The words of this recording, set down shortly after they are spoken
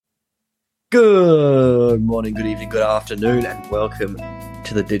Good morning, good evening, good afternoon, and welcome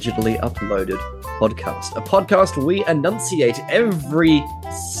to the Digitally Uploaded Podcast. A podcast we enunciate every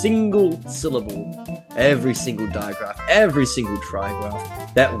single syllable, every single digraph, every single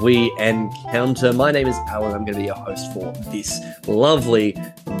trigraph that we encounter. My name is Alan. I'm going to be your host for this lovely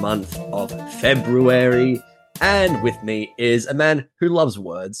month of February. And with me is a man who loves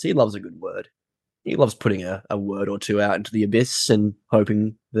words. He loves a good word. He loves putting a word or two out into the abyss and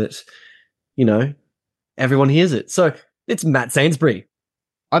hoping that, you know, everyone hears it. So it's Matt Sainsbury.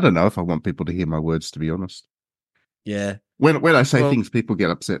 I don't know if I want people to hear my words, to be honest. Yeah. When I say things, people get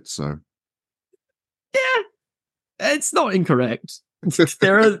upset, so. Yeah. It's not incorrect.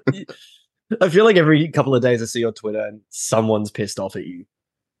 I feel like every couple of days I see on Twitter and someone's pissed off at you.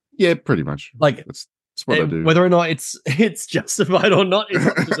 Yeah, pretty much. Like, that's what I do. Whether or not it's justified or not is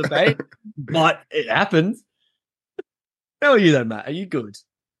up to debate, but it happens. How are you then, Matt? Are you good?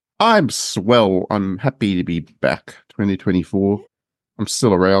 I'm swell. I'm happy to be back. 2024. I'm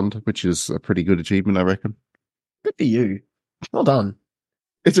still around, which is a pretty good achievement, I reckon. Good for you. Well done.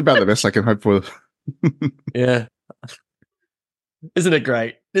 It's about the best I can hope for. Yeah. Isn't it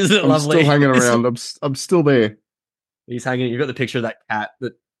great? Isn't it lovely? I'm still hanging around. I'm still there. He's hanging. You've got the picture of that cat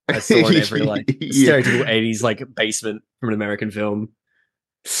that I saw in every stereotypical 80s basement from an American film.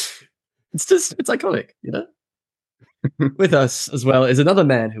 It's iconic, you know? With us as well is another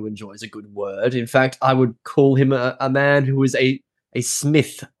man who enjoys a good word. In fact, I would call him a man who is a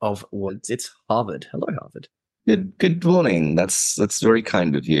smith of words. It's Harvard. Hello, Harvard. Good morning. That's very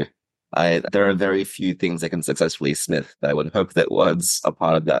kind of you. There are very few things I can successfully smith. I would hope that words are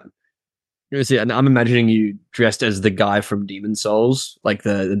part of that. See, and I'm imagining you dressed as the guy from Demon Souls, like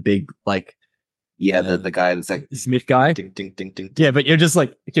the big the guy that's like Smith guy. Ding ding ding ding. Yeah, but you're just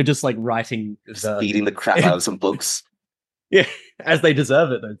writing, beating the crap out of some books. Yeah, as they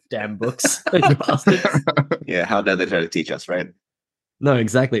deserve it, those damn books. Those bastards. Yeah, how dare they try to teach us, right? No,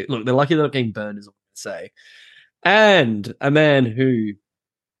 exactly. Look, they're lucky they're not getting burned, is what I'm going to say. And a man who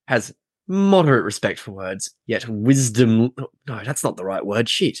has moderate respect for words, yet wisdom. No, that's not the right word.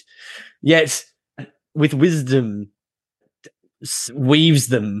 Shit. Yet with wisdom weaves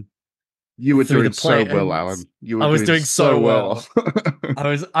them. You were doing so well, Alan. I was doing so well.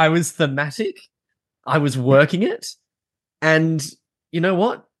 I was thematic. I was working it. And you know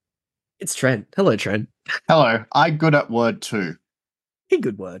what? It's Trent. Hello, Trent. Hello. I'm good at word too. He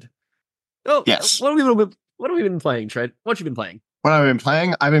good word. Oh, yes. What have we been playing, Trent? What have you been playing? What have I been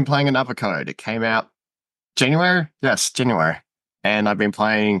playing? I've been playing Another Code. It came out January? Yes, January. And I've been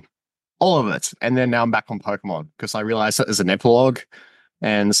playing all of it. And then now I'm back on Pokemon because I realized that there's an epilogue.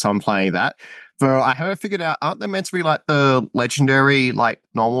 And so I'm playing that. But I haven't figured out, aren't there meant to be the legendary,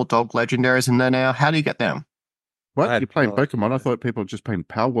 normal dog legendaries in there now? How do you get them? What? You're playing Pokemon? I thought people were just playing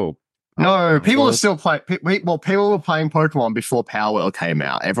Power World. No, people are still playing. Well, people were playing Pokemon before Power World came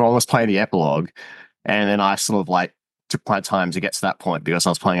out. Everyone was playing the epilogue. And then I sort of took my time to get to that point because I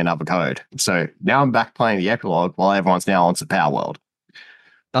was playing Another Code. So now I'm back playing the epilogue while everyone's now onto Power World.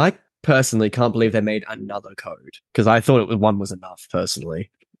 I personally can't believe they made another code because I thought one was enough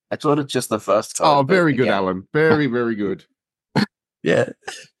personally. I thought it's just the first code. Oh, very good, Alan. Very, very good. Yeah.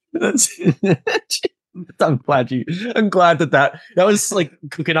 I'm glad that was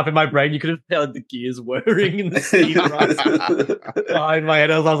cooking up in my brain. You could have heard the gears whirring and the steam rising behind my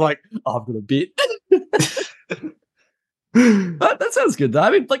head. I was like, oh, I've got a bit. That sounds good. I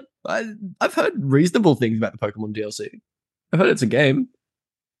mean, I've heard reasonable things about the Pokemon DLC. I've heard it's a game.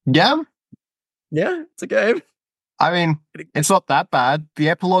 Yeah? Yeah, it's a game. I mean, it's not that bad. The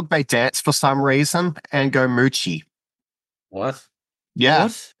epilogue, they dance for some reason and go Moochie. What? Yeah.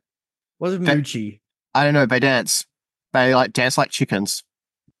 What is Moochie? I don't know. They dance. They dance like chickens.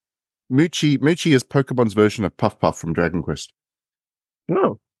 Moochie is Pokemon's version of Puff Puff from Dragon Quest.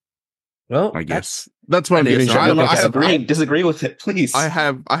 Oh. Well, I guess that's what I'm getting. I disagree with it, please. I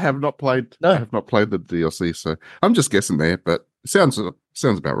have not played. No. I have not played the DLC, so I'm just guessing there. But it sounds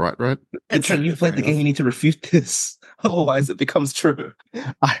about right? And Trent, you've played the game. You need to refute this, otherwise it becomes true.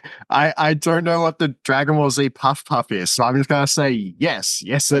 I don't know what the Dragon Ball Z Puff Puff is, so I'm just gonna say yes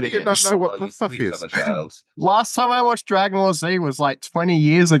it is. You don't know what Puff Puff is. Last time I watched Dragon Ball Z was 20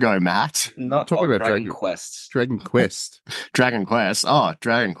 years ago, Matt. Not talking about Dragon Quest. Dragon Quest. Dragon Quest. Oh,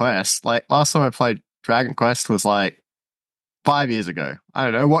 Dragon Quest. Last time I played Dragon Quest was 5 years ago. I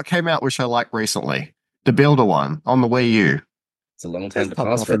don't know what came out which I liked recently. The Builder one on the Wii U. It's a long time to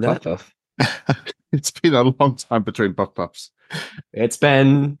pass for Puff Puff. It's been a long time between Puff Puffs. It's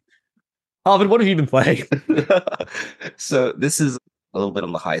been... Harvard, what have you been playing? So this is a little bit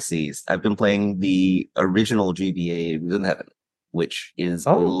on the high seas. I've been playing the original GBA Rhythm Heaven. which is a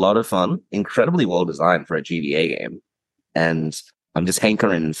Oh. lot of fun, incredibly well designed for a GBA game. And I'm just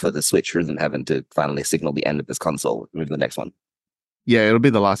hankering for the Switch Rhythm Heaven to finally signal the end of this console. Move to the next one. Yeah, it'll be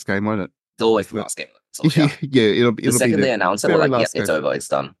the last game, won't it? It's always the last game. So, yeah. Yeah, it'll The be second the they announce it, we're very like, last yep, it's game. over. It's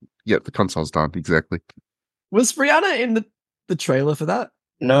done. Yep, the console's done. Exactly. Was Rihanna in the trailer for that?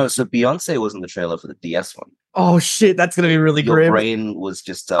 No, so Beyonce was in the trailer for the DS one. Oh shit, that's gonna be really Your grim. brain was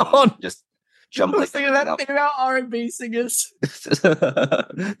just Oh, just I jumbling. was thinking that female R&B singers.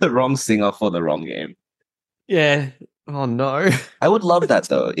 The wrong singer for the wrong game. Yeah. Oh no. I would love that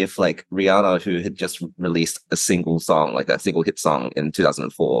though, if like Rihanna, who had just released a single song, like a single hit song in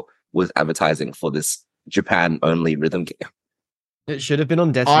 2004, was advertising for this Japan only rhythm game. It should have been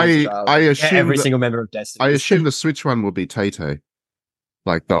on Destiny. I assume every that- single member of Destiny. I assume the Switch one will be Tay-Tay.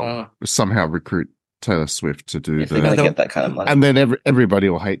 Like they'll somehow recruit Taylor Swift to do If they're going the, to get that kind of money. and then everybody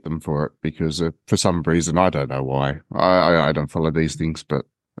will hate them for it because for some reason I don't know why. I don't follow these things, but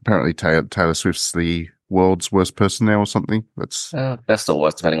apparently Taylor Swift's the world's worst person now or something. That's Best or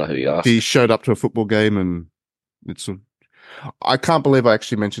worst, depending on who you ask. he showed up to a football game and it's. I can't believe I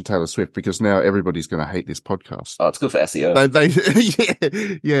actually mentioned Taylor Swift because now everybody's going to hate this podcast. Oh, it's good for SEO.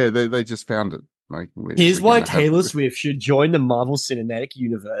 They just found it. Like Here's we're why gonna have- Taylor Swift should join the Marvel Cinematic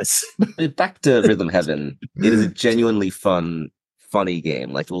Universe. Back to Rhythm Heaven. It is a genuinely funny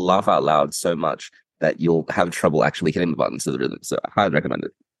game. Like laugh out loud so much that you'll have trouble actually hitting the buttons to the rhythm. So I highly recommend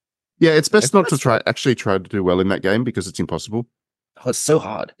it. Yeah, it's best not to try to do well in that game because it's impossible. Oh, it's so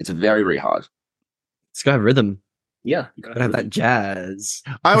hard. It's very, very hard. It's got rhythm. Yeah. You gotta have that jazz.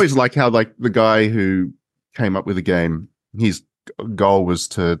 I always like how like the guy who came up with the game, his goal was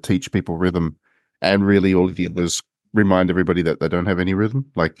to teach people rhythm, and really all he did was remind everybody that they don't have any rhythm.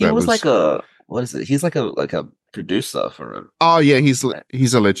 Like He that was like a what is it? He's like a producer for a oh yeah, he's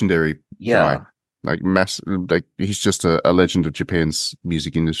a legendary yeah. guy. Like like he's just a legend of Japan's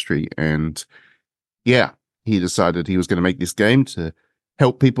music industry, and yeah, he decided he was going to make this game to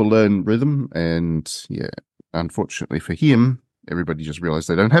help people learn rhythm, and yeah, unfortunately for him, everybody just realized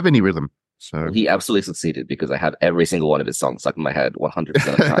they don't have any rhythm. So He absolutely succeeded because I have every single one of his songs stuck in my head 100% of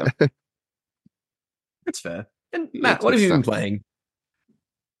the time. That's fair. And Yeah, Matt, it's what good have you been stuff. playing?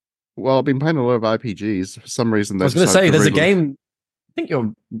 Well, I've been playing a lot of RPGs. For some reason, I was going to say, there's a game. I think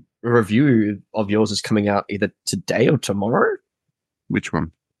your review of yours is coming out either today or tomorrow. Which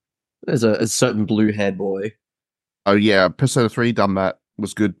one? There's a certain blue-haired boy. Oh yeah, Persona 3 done that.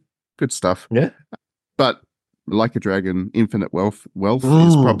 Was good stuff. Yeah. But Like a Dragon, Infinite Wealth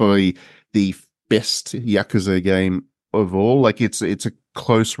is Ooh. probably the best Yakuza game of all. Like it's a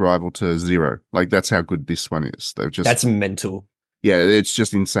close rival to Zero. Like that's how good this one is. They've just That's mental. yeah, it's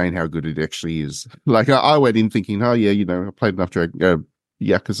just insane how good it actually is. Like I went in thinking, oh yeah, I played enough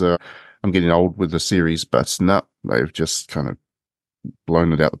Yakuza. I'm getting old with the series, but no, they've just kind of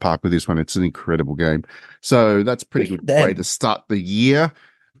blown it out the park with this one. It's an incredible game. So that's a pretty good way to start the year.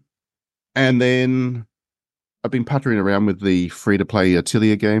 And then I've been puttering around with the free-to-play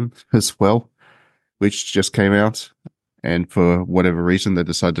Atelier game as well, which just came out. And for whatever reason, they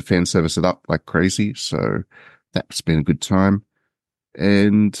decided to fan service it up like crazy. So that's been a good time.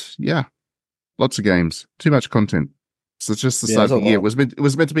 And yeah, lots of games, too much content. So it's just the start of the year. It was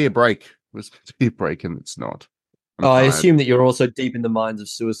meant to be a break. It was meant to be a break, and it's not. I assume that you're also deep in the minds of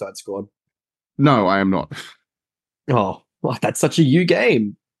Suicide Squad. No, I am not. Oh, well, that's such a you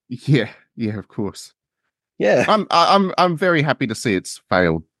game. Yeah, of course. Yeah. I'm very happy to see it's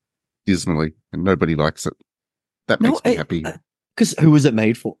failed dismally, and nobody likes it. That makes me happy. Because who was it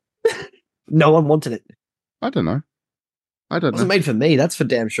made for? No one wanted it. I don't know. It wasn't made for me, that's for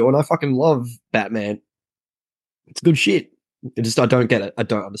damn sure. And I fucking love Batman. It's good shit. I don't get it. I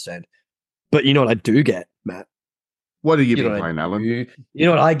don't understand. But you know what I do get, Matt? What are you know been what playing, I Alan? do? You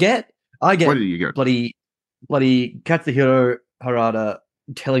know what I get? I get What do you get? bloody Katsuhiro Harada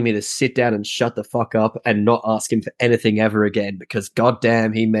telling me to sit down and shut the fuck up and not ask him for anything ever again because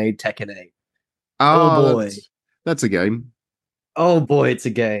goddamn he made Tekken 8. Oh boy. That's a game. Oh boy, it's a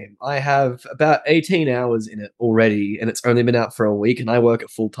game. I have about 18 hours in it already, and it's only been out for a week, and I work a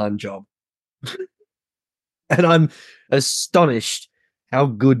full-time job. And I'm astonished how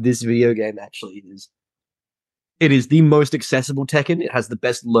good this video game actually is. It is the most accessible Tekken. It has the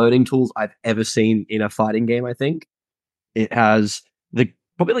best learning tools I've ever seen in a fighting game, I think. It has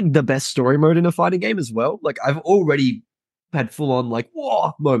probably like the best story mode in a fighting game as well. Like I've already had full-on like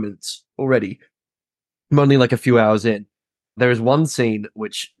whoa moments already. I'm only like a few hours in. There is one scene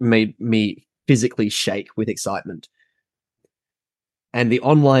which made me physically shake with excitement. And the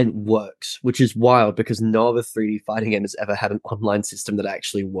online works, which is wild because no other 3D fighting game has ever had an online system that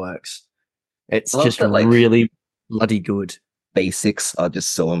actually works. It's just really bloody good. basics are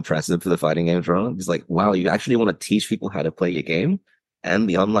just so impressive for the fighting game genre. It's like, wow, you actually want to teach people how to play your game, and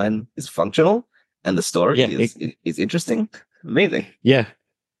the online is functional, and the story is interesting. Amazing. Yeah,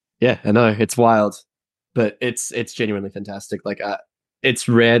 I know, it's wild, but it's genuinely fantastic. Like, it's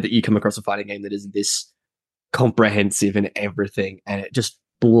rare that you come across a fighting game that is this comprehensive in everything, and it just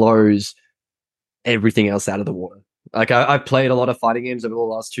blows everything else out of the water. Like, I've played a lot of fighting games over the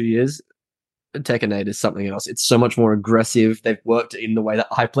last 2 years. Tekken 8 is something else. It's so much more aggressive. They've worked in the way that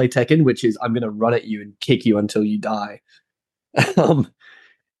I play Tekken, which is I'm going to run at you and kick you until you die. Rather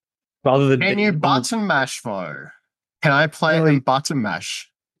than Can you button mash though? Can I play it in button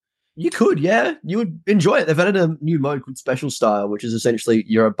mash? You could, yeah. You would enjoy it. They've added a new mode called Special Style, which is essentially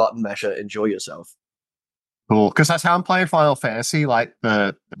you're a button masher. Enjoy yourself. Cool, because that's how I'm playing Final Fantasy, like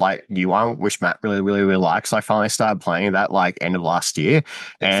the new one, which Matt really likes. I finally started playing that like end of last year,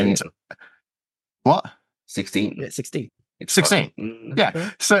 and what? 16. Yeah, 16. It's 16. fun. Yeah.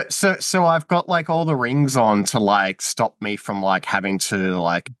 So I've got like all the rings on to like stop me from like having to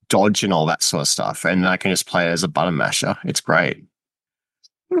like dodge and all that sort of stuff, and I can just play it as a button masher. It's great.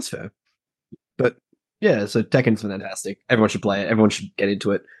 That's fair. But yeah, so Tekken's fantastic. Everyone should play it. Everyone should get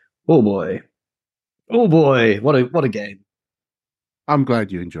into it. Oh boy. What a game. I'm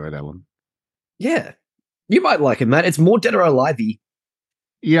glad you enjoyed that one. Yeah. You might like it, Matt. It's more Dead or Alive-y.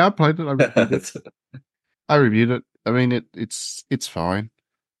 Yeah, I played it. I reviewed it. I mean, it's fine.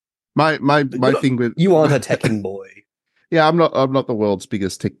 My thing with you aren't a Tekken boy. Yeah, I'm not the world's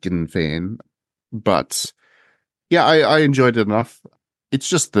biggest Tekken fan, but yeah, I enjoyed it enough. It's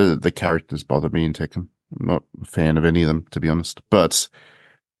just the characters bother me in Tekken. I'm not a fan of any of them, to be honest. But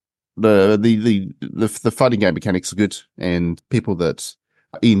the fighting game mechanics are good, and people that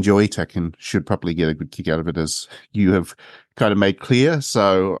enjoy Tekken should probably get a good kick out of it, as you have kind of made clear.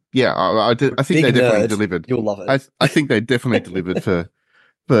 So yeah, I think they definitely delivered. You'll love it. I think they definitely delivered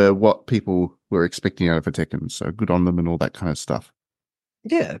for what people were expecting out of a Tekken. So good on them and all that kind of stuff.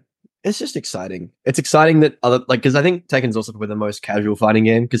 Yeah, it's just exciting. It's exciting that because I think Tekken's also probably the most casual fighting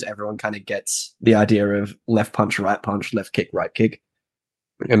game, because everyone kind of gets the idea of left punch, left kick, right kick.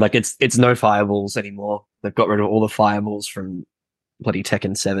 And like it's no fireballs anymore. They've got rid of all the fireballs from bloody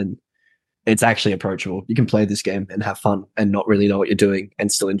Tekken 7. It's actually approachable. You can play this game and have fun and not really know what you're doing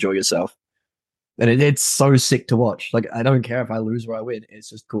and still enjoy yourself. And it's so sick to watch. Like, I don't care if I lose or I win. It's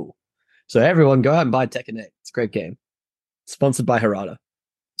just cool. So everyone go out and buy Tekken 8. It's a great game. Sponsored by Harada.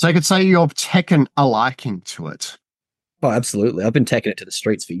 So I could say you're Tekken a liking to it. Oh, absolutely. I've been taking it to the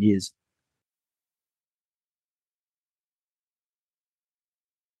streets for years.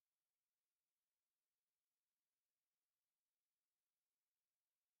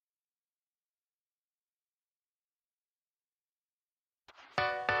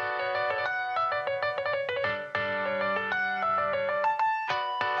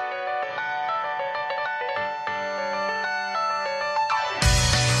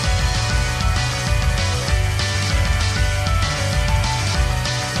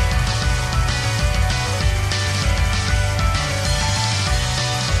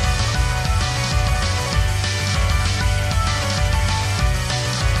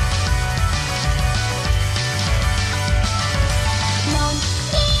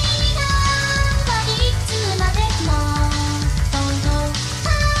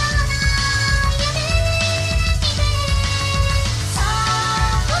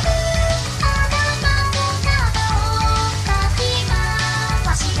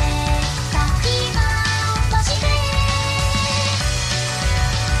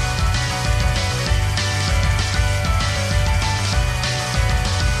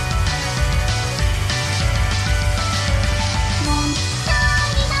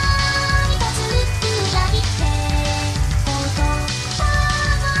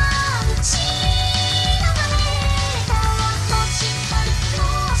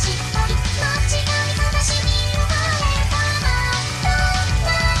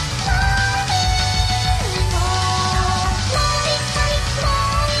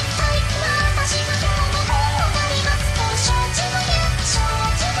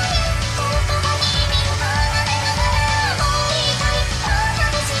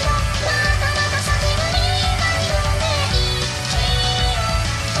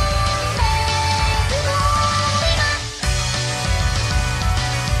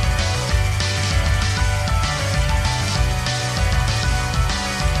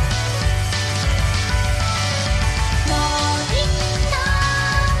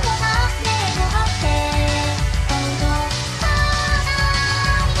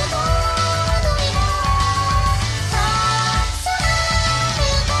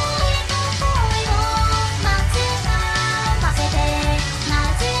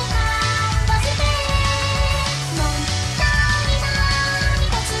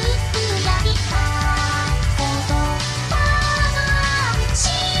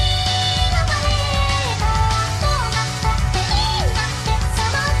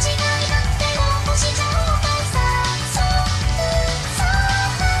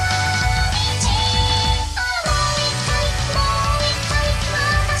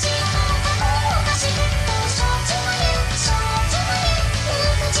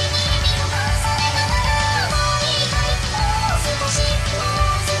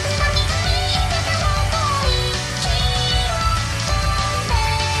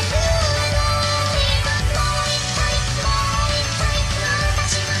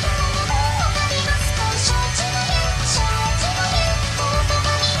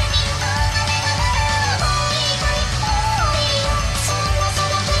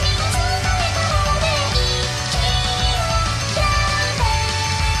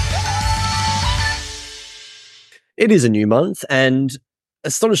 it is a new month, and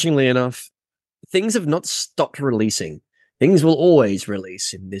astonishingly enough, things have not stopped releasing. Things will always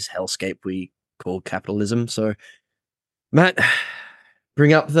release in this hellscape we call capitalism. So, Matt,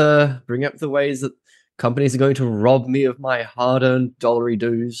 bring up the ways that companies are going to rob me of my hard-earned dollary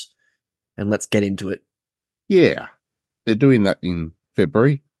dues, and let's get into it. Yeah, they're doing that in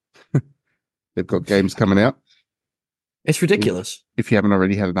February. They've got games coming out. It's ridiculous. If you haven't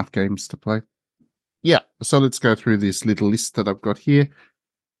already had enough games to play. Yeah, so let's go through this little list that I've got here.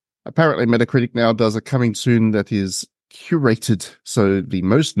 Apparently, Metacritic now does a coming soon that is curated. So the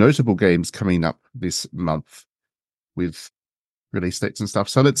most notable games coming up this month with release dates and stuff.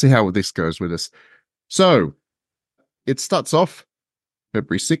 So let's see how this goes with us. So it starts off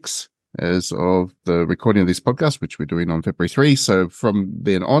February 6th as of the recording of this podcast, which we're doing on February 3. So from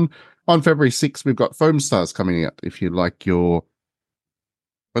then on February 6th, we've got Foam Stars coming out. If you like your,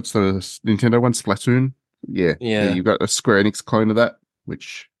 what's the Nintendo one? Splatoon? Yeah. You've got a Square Enix clone of that,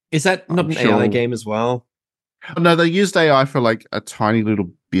 which... Is that not an AI game as well? No, they used AI for like a tiny little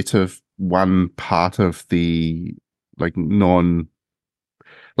bit of one part of the like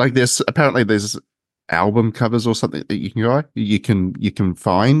there's album covers or something that you can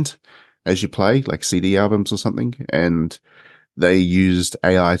find as you play, like CD albums or something, and they used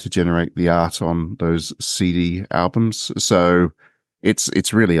AI to generate the art on those CD albums. So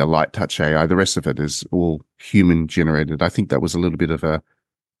it's really a light touch AI. The rest of it is all human generated. I think that was a little bit of a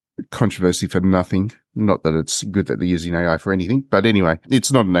controversy for nothing. Not that it's good that they're using AI for anything, but anyway,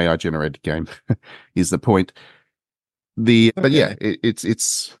 it's not an AI generated game is the point. But yeah, it's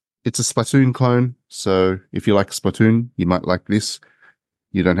a Splatoon clone. So if you like Splatoon, you might like this.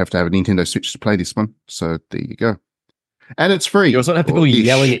 You don't have to have a Nintendo Switch to play this one. So there you go. And it's free. You also don't have people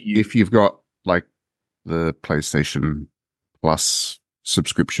yelling at you. If you've got like the PlayStation Plus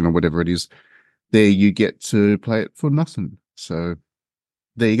subscription or whatever it is, there you get to play it for nothing. So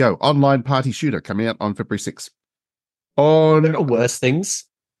there you go. Online party shooter coming out on February 6th. There are worse things.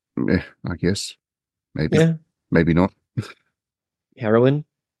 I guess. Maybe. Yeah. Maybe not. Heroin.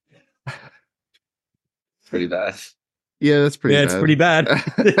 Pretty bad. Yeah, that's pretty bad. It's pretty bad.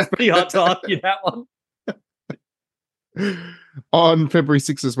 It's pretty hard to argue that one. On February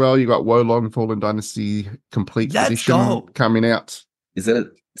 6th as well, you got Wolong Fallen Dynasty Complete Edition coming out. Is it a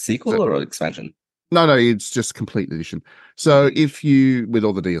sequel or an expansion? No, it's just Complete Edition. So if you, with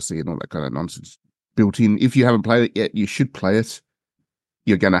all the DLC and all that kind of nonsense built in, if you haven't played it yet, you should play it.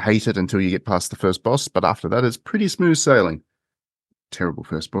 You're going to hate it until you get past the first boss, but after that, it's pretty smooth sailing. Terrible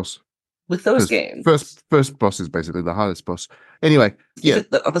first boss. With those games, first boss is basically the hardest boss. Anyway,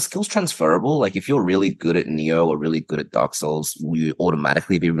 are the skills transferable? Like, if you're really good at Neo or really good at Dark Souls, will you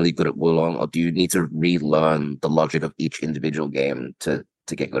automatically be really good at Wulong, or do you need to relearn the logic of each individual game to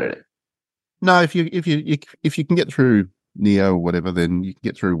get good at it? No, if you can get through Neo or whatever, then you can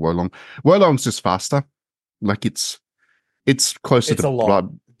get through Wolong. Wolong's just faster. Like it's closer to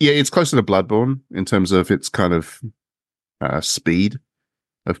Blood. Yeah, it's closer to Bloodborne in terms of its kind of speed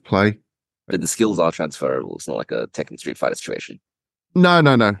of play. But the skills are transferable. It's not like a Tekken Street Fighter situation. No.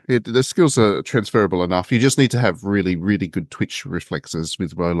 The skills are transferable enough. You just need to have really, really good twitch reflexes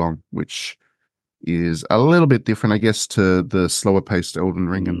with Wolong, which is a little bit different, I guess, to the slower paced Elden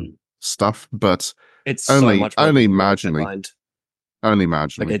Ring and stuff. But it's only so much only marginally. Only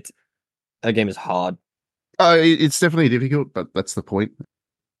marginally. Like that game is hard. It's definitely difficult, but that's the point.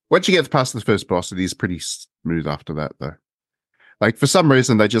 Once you get past the first boss, it is pretty smooth after that, though. Like, for some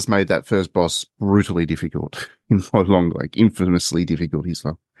reason, they just made that first boss brutally difficult. Like, infamously difficult. He's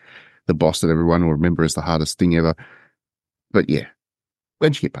like the boss that everyone will remember as the hardest thing ever. But yeah,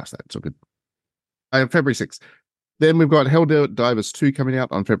 once you get past that, it's all good. February 6th. Then we've got Helldivers 2 coming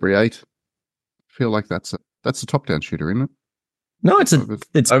out on February 8th. I feel like that's a top-down shooter, isn't it? No, it's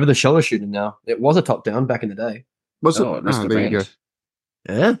over-the-shoulder shooter now. It was a top-down back in the day. Was it? Oh, there you go.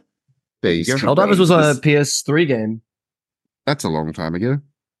 Yeah. There you go. Helldivers was a PS3 game. That's a long time ago.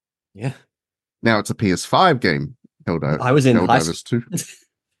 Yeah. Now it's a PS5 game. I was in Helldivers 2.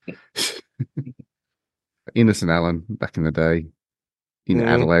 Innocent Alan back in the day in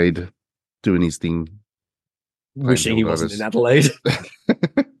Adelaide doing his thing. Wishing he wasn't in Adelaide.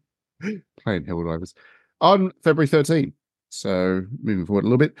 Playing Helldivers. On February 13th. So moving forward a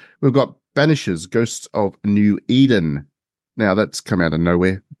little bit, we've got Banishers, Ghosts of New Eden. Now that's come out of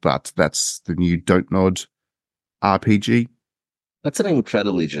nowhere, but that's the new Don't Nod RPG. That's an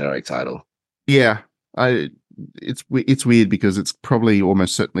incredibly generic title. Yeah, it's weird because it's probably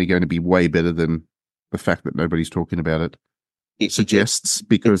almost certainly going to be way better than the fact that nobody's talking about it. It suggests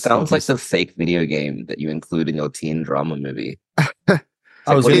because it sounds like the fake video game that you include in your teen drama movie.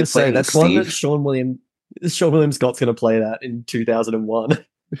 I was going to say that's one that Sean William Sean William Scott's going to play that in 2001.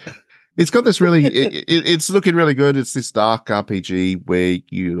 It's got this really, it's looking really good. It's this dark RPG where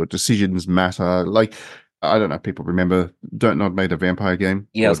your decisions matter. Like, I don't know, people remember Don't Nod made a vampire game.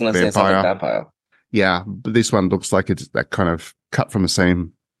 Yeah, I was called going to say it's like Vampire. Yeah, but this one looks like it's that kind of cut from the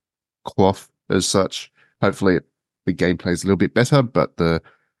same cloth as such. Hopefully the gameplay is a little bit better, but the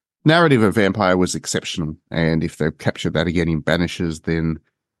narrative of Vampire was exceptional. And if they capture that again in Banishes, then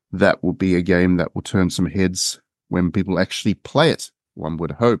that will be a game that will turn some heads when people actually play it, one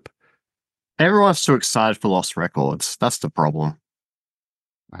would hope. Everyone's too excited for Lost Records. That's the problem.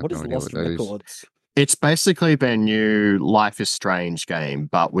 I have What no is idea Lost what that is. Records? It's basically their new Life is Strange game,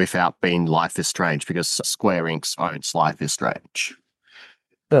 but without being Life is Strange because Square Enix owns Life is Strange.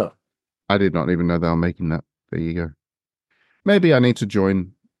 Oh, I did not even know they were making that. There you go. Maybe I need to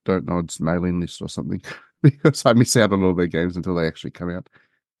join Don't Nod's mailing list or something because I miss out on all their games until they actually come out.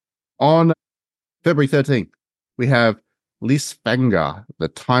 On February 13th, we have Lisfanga, the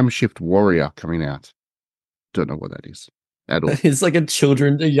Time Shift Warrior, coming out. Don't know what that is at all. it's like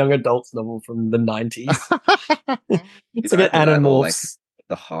a young adults novel from the 90s. It's like an Animorphs.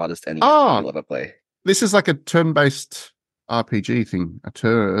 The hardest enemy Oh. you'll ever play. This is like a turn-based RPG thing,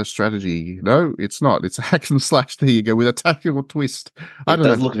 a strategy. No, it's not. It's a hack and slash. There you go, with a tactical twist. I It don't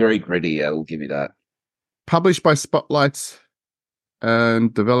does know. look very gritty, yeah, we'll give you that. Published by Spotlight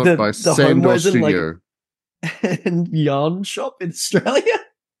and developed by the Sandor Homewars and, like, Studio. and yarn shop in Australia.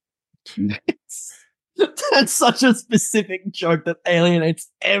 That's such a specific joke that alienates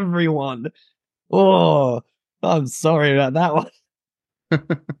everyone. Oh, I'm sorry about that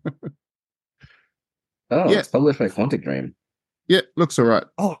one. Oh, Yeah. it's published by Quantic Dream. Yeah, looks all right.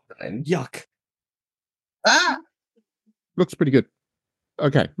 Oh, Name. yuck. Looks pretty good.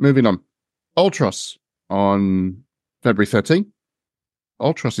 Okay, moving on. Ultros on February 13th.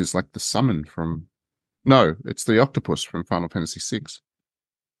 Ultros is like the summon from... No, it's the octopus from Final Fantasy VI.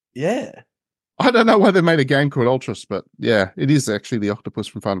 Yeah. I don't know why they made a game called Ultros, but yeah, it is actually the octopus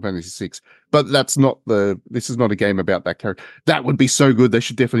from Final Fantasy VI. But that's not this is not a game about that character. That would be so good. They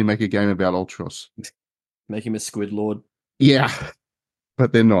should definitely make a game about Ultros. Make him a squid lord. Yeah,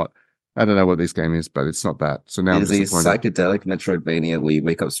 but they're not. I don't know what this game is, but it's not that. So now It I'm is a disappointed. psychedelic Metroidvania where you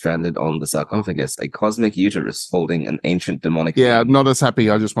wake up stranded on the sarcophagus, a cosmic uterus holding an ancient demonic Yeah, being. not as happy.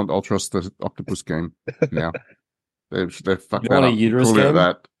 I just want Ultros, the octopus game now. They've fucked You that want a up. uterus Calling it game?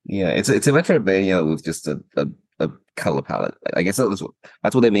 that. Yeah, it's a Metroidvania with just a color palette. I guess that's what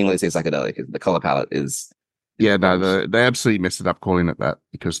they mean when they say psychedelic. Is the color palette is Yeah, no, they absolutely messed it up calling it that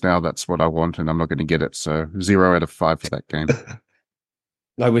because now that's what I want and I'm not going to get it. So 0 out of 5 for that game.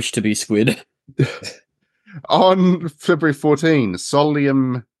 I wish to be squid. On February 14,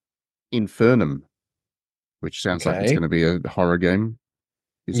 Solium Infernum, which sounds like it's Okay. going to be a horror game.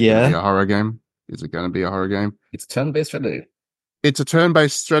 Is it going to be a horror game? Is it going to be a horror game? it's turn-based strategy. It's a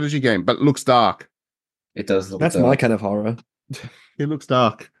turn-based strategy game, but it looks dark. It does look That's dark. my kind of horror. It looks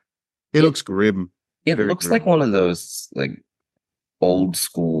dark. It looks grim. It very looks grim. like one of those like old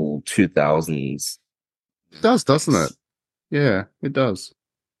school 2000s. It does, doesn't it? Yeah, it does.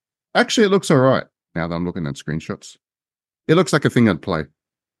 Actually, it looks all right now that I'm looking at screenshots. It looks like a thing I'd play.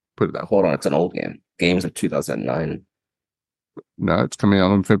 Put it that way. Hold on, it's an old game. Game's like 2009. No, it's coming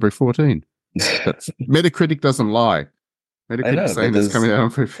out on February 14. That's, Metacritic doesn't lie. I know, Metacritic's saying but it's coming out on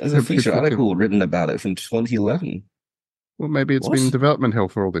There's February a feature 14. article written about it from 2011. Well, maybe it's What? been in development hell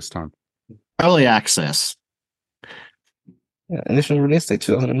for all this time. Early access. Yeah, initial release date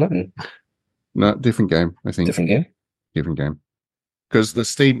 2011. No, different game, I think. Different game. Different game. Because the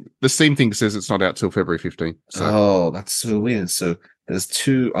Steam thing says it's not out till February 15th. So Oh, that's so weird. So there's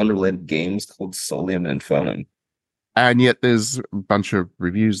two unrelated games called Solium and Infernum. and yet there's a bunch of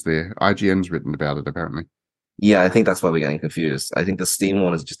reviews there. IGN's written about it apparently. Yeah, I think that's why we're getting confused. I think the Steam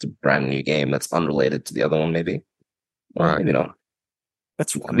one is just a brand new game that's unrelated to the other one, maybe. Or Right. maybe not.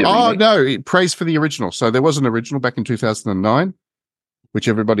 That's Could be a Oh remake. no, praise for the original. So there was an original back in 2009, which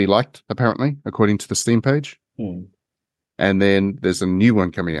everybody liked, apparently, according to the Steam page. Hmm. And then there's a new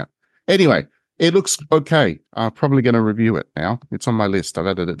one coming out. Anyway, it looks okay. I'm probably going to review it now. It's on my list. I've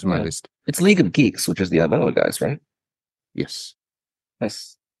added it to my Yeah. list. It's League of Geeks, which is the other guys, right? Yes.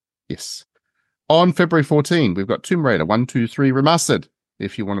 Nice. Yes. On February 14, we've got Tomb Raider 1, 2, 3 Remastered.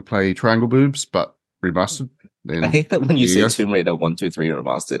 If you want to play Triangle Boobs, but remastered, then I hate that when you say Yeah. Tomb Raider 1, 2, 3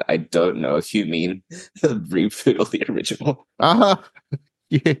 remastered, I don't know if you mean the reboot or the original.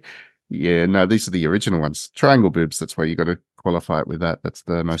 Yeah. Yeah, no, these are the original ones. Triangle Boobs, that's why you got to qualify it with that. That's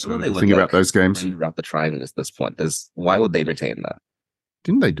the most Well, they notable would, thing about like, those games. Wrap the triangle at this point. Why would they retain that?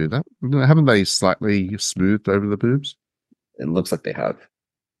 Didn't they do that? Haven't they slightly smoothed over the boobs? It looks like they have.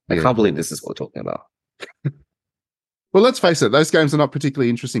 I Yeah. can't believe this is what we're talking about. Well, let's face it, those games are not particularly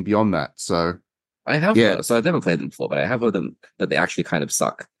interesting beyond that. So I have Yeah. so I've never played them before, but I have heard them that they actually kind of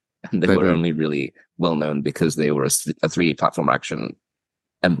suck, and they They were do. only really well known because they were a 3D platform action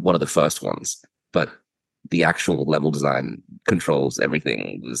and one of the first ones. But the actual level design, controls,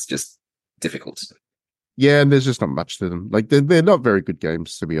 everything was just difficult. yeah, and there's just not much to them. Like they're not very good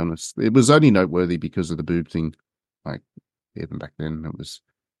games, to be honest. It was only noteworthy because of the boob thing. Like even back then,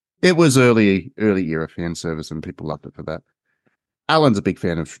 it was early era fan service, and people loved it for that. Alan's a big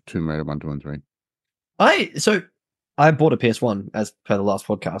fan of Tomb Raider 1, 2, and 3. I bought a PS1 as per the last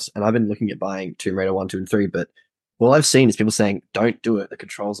podcast, and I've been looking at buying Tomb Raider 1, 2, and 3, but all I've seen is people saying, don't do it. The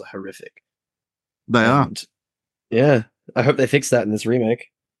controls are horrific. They are. And, yeah. I hope they fix that in this remake.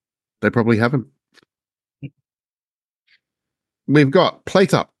 They probably haven't. We've got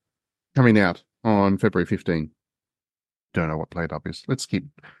Plate Up coming out on February 15. Don't know what Plate Up is. Let's keep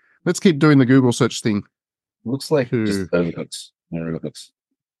doing the Google search thing. Looks like Who- just overcooked. Overcooked.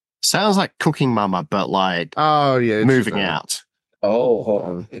 Sounds like Cooking Mama, but like Oh yeah, it's moving just, out. Oh, hold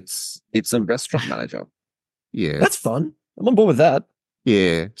on. It's a restaurant manager. Yeah, That's fun. I'm on board with that.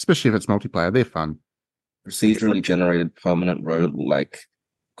 yeah. Especially if it's multiplayer, they're fun. Procedurally generated permanent road like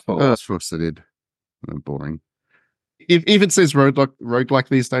Oh, of course they did. Boring. If it says roguelike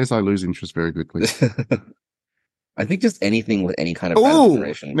these days, I lose interest very quickly. I think just anything with any kind of battle Oh,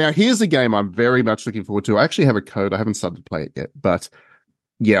 generation. now here's a game I'm very much looking forward to. I actually have a code. I haven't started to play it yet, but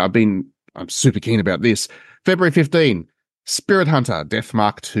yeah, I'm super keen about this. February 15, Spirit Hunter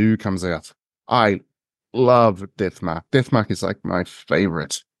Deathmark 2 comes out. I love Deathmark. Deathmark is like my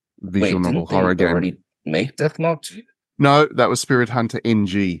favorite visual novel didn't they horror game. already make Deathmark 2? No, that was Spirit Hunter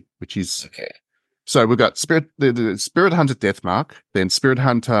NG, which is Okay. so we've got the Spirit Hunter Deathmark, then Spirit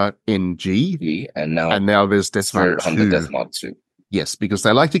Hunter NG, And now and now there's Deathmark Spirit Hunter 2. Deathmark 2. Yes, because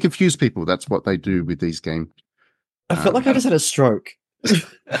they like to confuse people. That's what they do with these games. I felt like I just had a stroke.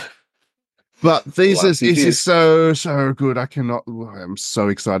 But this Wow, is so good. I'm so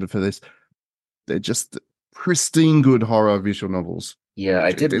excited for this. They're just pristine good horror visual novels. Yeah,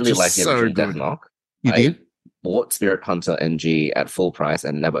 I did They're really just like the so original good. Deathmark. You I did? bought Spirit Hunter NG at full price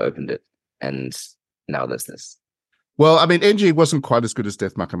and never opened it. And now there's this. Well, I mean, NG wasn't quite as good as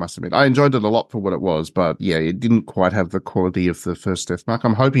Deathmark, I must admit. I enjoyed it a lot for what it was, but yeah, it didn't quite have the quality of the first Deathmark.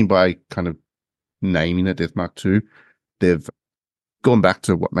 I'm hoping by kind of naming it Deathmark 2, they've gone back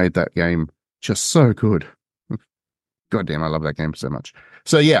to what made that game just so good. God damn, I love that game so much.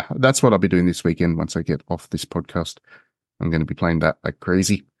 So yeah, that's what I'll be doing this weekend once I get off this podcast. I'm going to be playing that like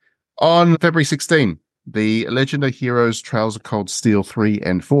crazy. On February 16, the Legend of Heroes Trails of Cold Steel 3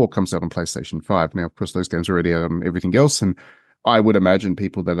 and 4 comes out on PlayStation 5. Now, of course, those games are already out on everything else, and I would imagine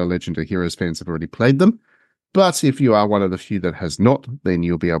people that are Legend of Heroes fans have already played them. But if you are one of the few that has not, then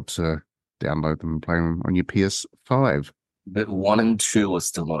you'll be able to download them and play them on your PS5. But 1 and 2 are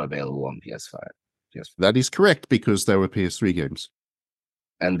still not available on PS5. That is correct, because they were PS3 games.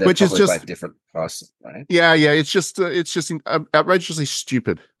 And they're Which is published just- by different person, right? Yeah, it's just outrageously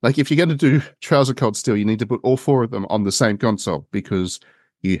stupid. Like, if you're going to do Trials of Cold Steel, you need to put all 4 of them on the same console, because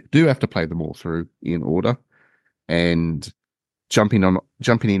you do have to play them all through in order. And jumping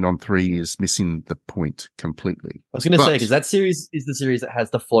in on 3 is missing the point completely. I was going to say, But- because that series is the series that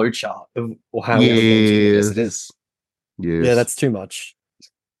has the flow chart of how all the games work. Yes, it is. Yes. Yeah, that's too much.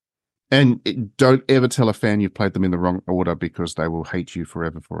 And don't ever tell a fan you've played them in the wrong order, because they will hate you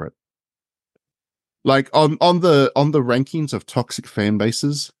forever for it. Like on the rankings of toxic fan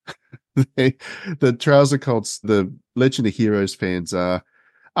bases, the Trials of Cold, the Legend of Heroes fans are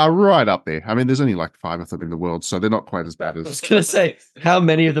right up there. I mean, there's only like 5 of them in the world, so they're not quite as bad I was as. going to say, how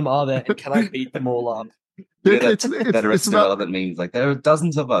many of them are there, and can I beat them all up? It's Veterans not, development means like there are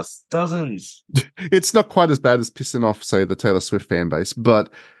dozens of us. Dozens. it's not quite as bad as pissing off, say, the Taylor Swift fan base,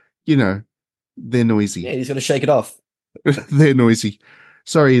 but you know, they're noisy. Yeah, he's going to shake it off. They're noisy.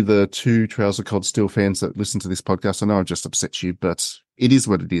 Sorry, the 2 Trials of Cold Steel fans that listen to this podcast. I know I've just upset you, but it is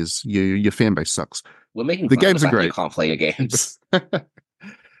what it is. Your fan base sucks. We're making The fun of games are fact that great. You can't play your games.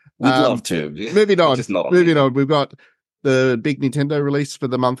 We'd love to. Moving on. Just not Moving on. We've got the big Nintendo release for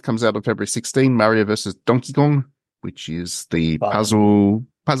the month, comes out on February 16, Mario vs. Donkey Kong, which is the Fun.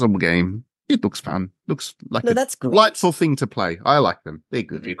 puzzle game. It looks fun. Looks like No, a that's great. delightful thing to play. I like them. They're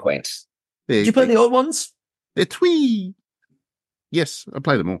good. Very quaint. Did you play the old ones? They're twee. Yes, I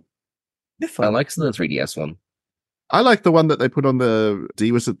play them all. They're I fun. like the 3DS one. I like the one that they put on the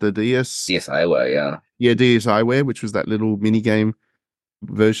was it the DS? DSi were, yeah. Yeah, DSiWare, which was that little mini game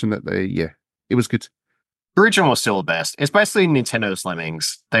version that it was good. The original was still the best. It's basically Nintendo's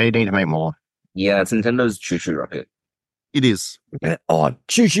Lemmings. They need to make more. Yeah, it's Nintendo's Choo Choo Rocket. It is. Oh,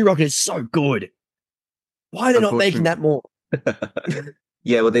 Choo Choo Rocket is so good. Why are they not making that more?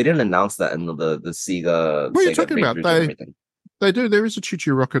 Yeah, well, they didn't announce that in the Sega. What are you Sega talking about? breakthroughs and everything. They do. There is a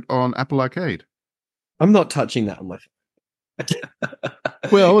choo-choo rocket on Apple Arcade. I'm not touching that on my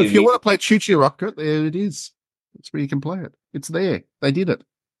Well, if you want to play choo-choo rocket, there it is. That's where you can play it. It's there. They did it.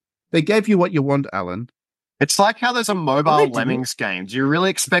 They gave you what you want, Alan. It's like how there's a mobile Lemmings game. Do you really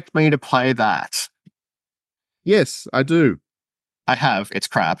expect me to play that? Yes, I do. I have. It's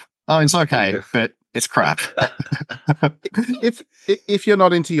crap. Oh, it's okay, but it's crap. If you're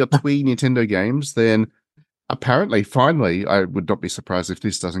not into your twee Nintendo games, then apparently, finally, I would not be surprised if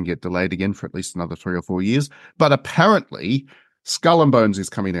this doesn't get delayed again for at least another 3 or 4 years. But apparently, Skull and Bones is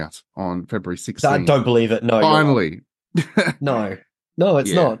coming out on February 16th. I don't believe it. No. Finally. No,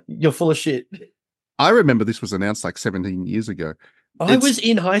 it's not. You're full of shit. I remember this was announced like 17 years ago. I was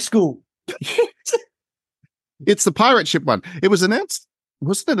in high school. It's the pirate ship one. It was announced.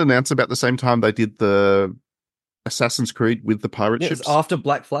 Wasn't it announced about the same time they did the Assassin's Creed with the pirate ships? It was after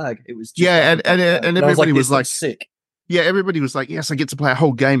Black Flag. It was and everybody was like, sick. Yeah, everybody was like, yes, I get to play a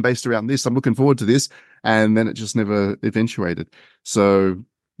whole game based around this. I'm looking forward to this. And then it just never eventuated. So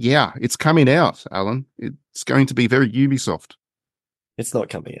yeah, it's coming out, Alan. It's going to be very Ubisoft. It's not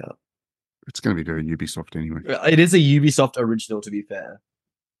coming out. It's going to be very Ubisoft anyway. It is a Ubisoft original, to be fair.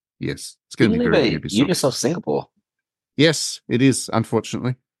 Yes, it's going to be very Ubisoft. Ubisoft Singapore. Yes, it is.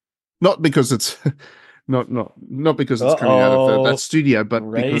 Unfortunately, not because it's not because it's coming out of that studio, but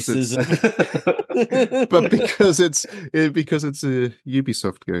racism. because it's a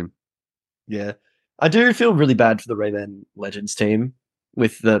Ubisoft game. Yeah, I do feel really bad for the Rayman Legends team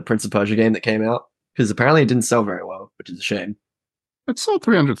with the Prince of Persia game that came out, because apparently it didn't sell very well, which is a shame. It sold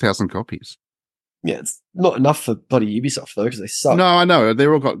 300,000 copies. Yeah, it's not enough for bloody Ubisoft though, because they suck. No, I know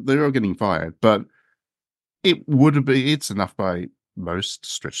they're all getting fired, but it's enough by most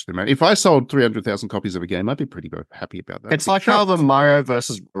stretch them out. If I sold 300,000 copies of a game, I'd be pretty happy about that. It's like how the Mario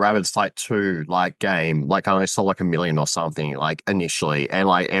versus Rabbids Fight 2 game only sold like 1 million or something initially, and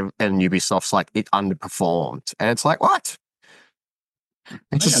Ubisoft's it underperformed, and it's like, what?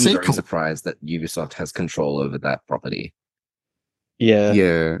 It's a sequel. I'm very surprised that Ubisoft has control over that property.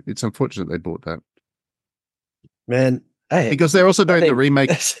 Yeah, it's unfortunate they bought that. Man, hey, because they're also doing the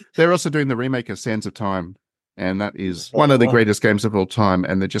remake. They're also doing the remake of Sands of Time, and that is one of the greatest games of all time.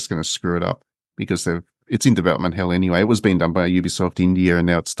 And they're just going to screw it up because it's in development hell anyway. It was being done by Ubisoft India, and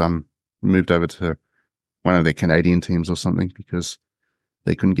now it's moved over to one of their Canadian teams or something because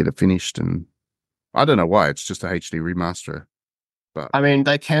they couldn't get it finished. And I don't know why. It's just a HD remaster. But I mean,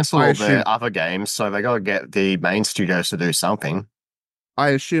 they cancelled all their other games, so they got to get the main studios to do something.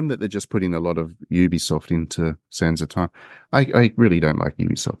 I assume that they're just putting a lot of Ubisoft into Sands of Time. I really don't like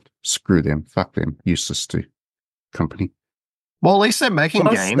Ubisoft. Screw them. Fuck them. Useless to company. Well, at least they're making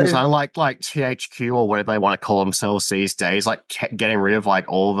games. Unlike THQ or whatever they want to call themselves these days, getting rid of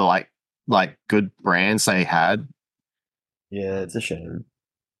all the good brands they had. Yeah, it's a shame.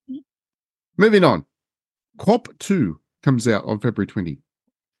 Moving on. Quap 2 comes out on February 20.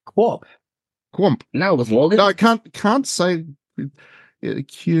 Quap. Now with Logan? No, I can't say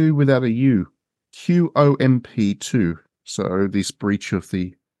Q without a U. QOMP 2. So this breach of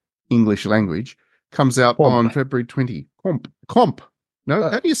the English language comes out on February 20. Comp. No,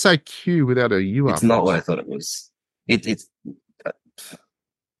 how do you say Q without a U? It's not what I thought it was. It's.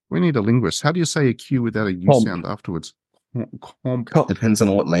 We need a linguist. How do you say a Q without a U sound afterwards? Comp. Depends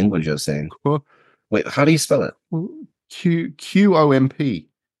on what language you're saying. Wait, how do you spell it? QOMP.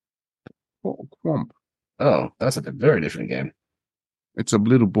 Quomp. Oh, that's a very different game. It's a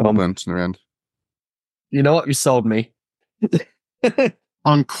little ball bouncing around. You know what? You sold me.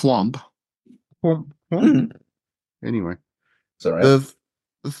 On Quomp. Anyway. Sorry. The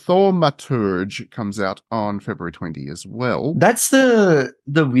Thaumaturge comes out on February 20 as well. That's the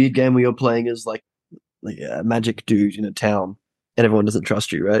weird game where you're playing as like a magic dude in a town and everyone doesn't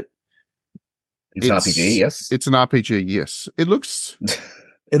trust you, right? It's an RPG, yes. It's an RPG, yes. It looks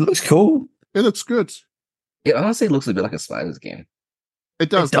cool. It looks good. It honestly looks a bit like a Spiders game. It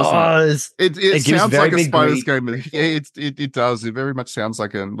does. It sounds like a Spiders game. Yeah, it does. It very much sounds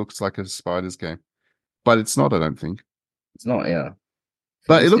like and looks like a Spiders game, but it's not. I don't think it's not. Yeah,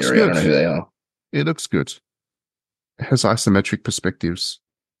 but it looks good. I don't know who they are. It looks good. It has isometric perspectives,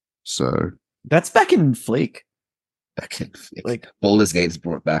 so that's back in Fleek. Baldur's Gate's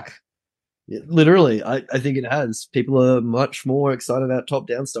brought back. Yeah, literally, I think it has. People are much more excited about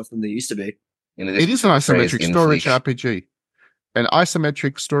top-down stuff than they used to be. It is an isometric storage RPG. An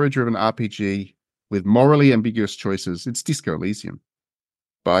isometric story-driven RPG with morally ambiguous choices. It's Disco Elysium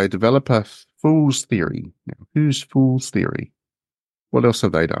by developer Fool's Theory. Now, who's Fool's Theory? What else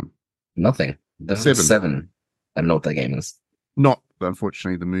have they done? Nothing. This is Seven. 7. I don't know what that game is. Not,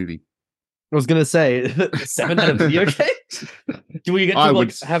 unfortunately, the movie. I was gonna say 7 had a video game. Do we get to I like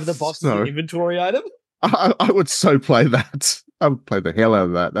would have the box as so- an inventory item, I would so play that. I would play the hell out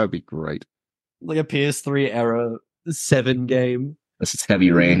of that. That would be great. like a PS3 era 7 game? This is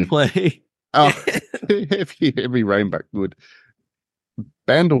Heavy Rain. Play. Oh, heavy rainback would.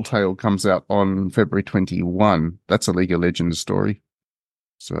 Bandle Tale comes out on February 21. That's a League of Legends story.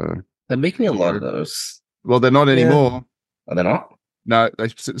 So, They're making a lot of those. well, they're not Yeah. anymore. Are they not? No, they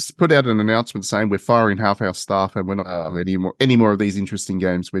put out an announcement saying we're firing half our staff and we're not doing any more of these interesting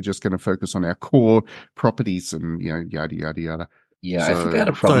games. We're just going to focus on our core properties and yada yada yada. Yeah, I think I had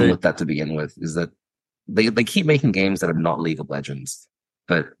a problem with that to begin with. Is that they keep making games that are not League of Legends,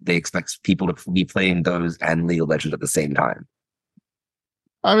 but they expect people to be playing those and League of Legends at the same time.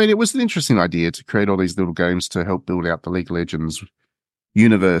 I mean, it was an interesting idea to create all these little games to help build out the League of Legends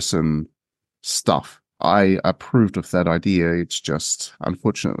universe and stuff. I approved of that idea. It's just,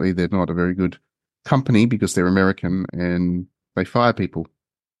 unfortunately, they're not a very good company because they're American and they fire people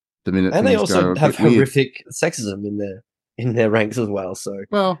the minute And they things also go a have bit weird. horrific sexism in their ranks as well. So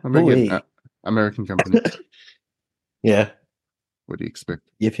Well, Ooh-wee. American company. yeah, What do you expect?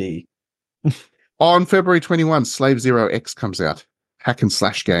 yippee. On February 21, Slave Zero X comes out. Hack and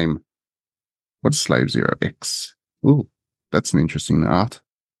slash game. What's Slave Zero X? Ooh, that's an interesting art.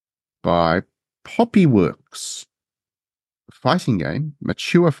 By Poppyworks. Fighting game.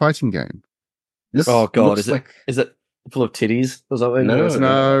 Mature fighting game. This Oh god, looks is it full of titties or something? No,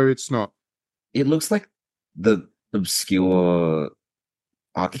 No, it's not. it looks like the obscure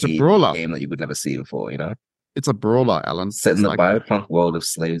arcade brawler. game that you would never see before, you know? It's a brawler, Alan. Set in It's the like- biopunk world of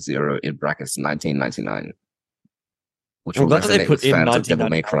Slave Zero in brackets 1999. Which I'm will glad that they resonate put with in fans of Devil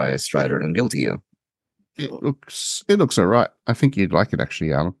May 1999. Cry, Strider, and Guilty Gear. It looks all right. I think you'd like it,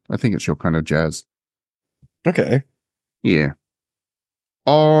 actually, Alan. I think it's your kind of jazz. Okay. Yeah.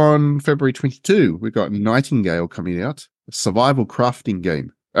 On February 22, we've got Nightingale coming out. A survival crafting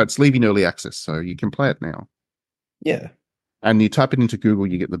game. It's leaving early access, so you can play it now. Yeah. And you type it into Google,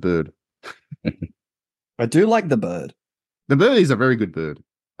 you get the bird. I do like the bird. The bird is a very good bird.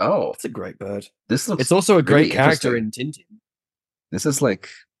 Oh, It's a great bird. this looks. It's also a great really character in Tintin. This is like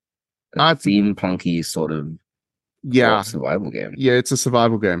a I- theme punky sort of Yeah. survival game. Yeah, it's a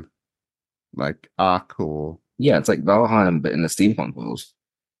survival game. Like Ark or... Yeah, it's like Valheim, but in the steampunk world,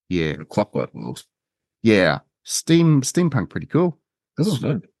 Yeah. the clockwork world. Yeah. Steampunk, pretty cool. This is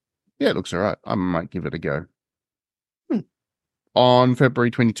good. Yeah, it looks all right. I might give it a go. Hmm. On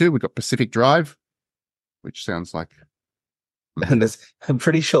February 22, we've got Pacific Drive, which sounds like... And I'm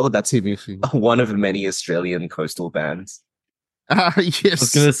pretty sure that's TVC. one of many Australian coastal bands. Ah, I was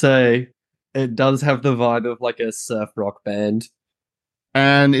yes. gonna say it does have the vibe of like a surf rock band.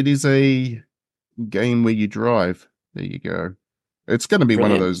 And it is a game where you drive. There you go. It's going to be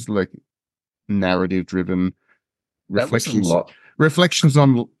one of Brilliant. those like narrative-driven That looks a reflections, lot.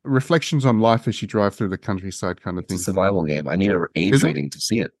 reflections on life as you drive through the countryside, kind of It's a thing. survival game. I need a age Is it? rating to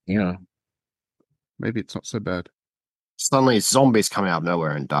see it. Yeah. Maybe it's not so bad. Suddenly zombies come out of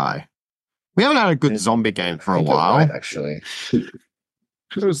nowhere and die. We haven't had a good zombie game for I a think you're while. right, actually.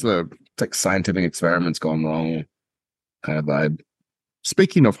 It was the It's like scientific experiments gone wrong kind of vibe.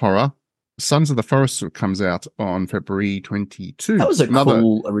 Speaking of horror, Sons of the Forest comes out on February 22. That was a another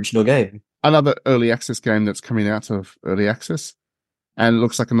cool original game. another early access game that's coming out of early access, and it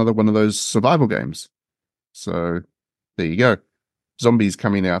looks like another one of those survival games. So there you go. Zombies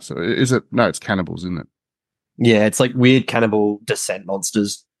coming out. So is it? No, it's cannibals, isn't it? Yeah, it's like weird cannibal descent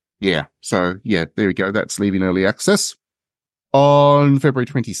monsters. Yeah. So yeah, there we go. That's leaving early access. On February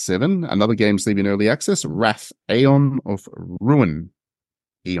 27, another game's leaving early access. Wrath, Aeon of Ruin.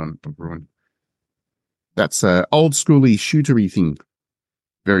 Aeon of Ruin. That's a old schooly shootery thing.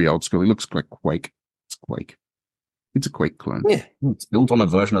 Very old school. It looks like Quake. It's Quake. It's a Quake clone. Yeah. It's built on a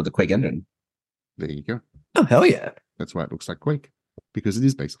version of the Quake engine. There you go. Oh hell yeah! That's why it looks like Quake. Because it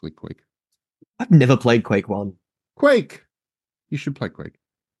is basically Quake. I've never played Quake 1. Quake! You should play Quake.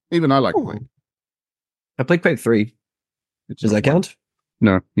 Even I like Ooh. Quake. I played Quake 3. It's Does not that one. count?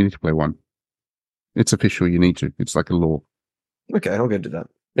 No, you need to play 1. It's official. You need to. It's like a law. Okay, I'll go do that.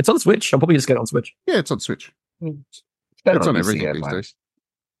 It's on Switch. I'll probably just get it on Switch. Yeah, it's on Switch. It's better It's on PC, everything I these find. days.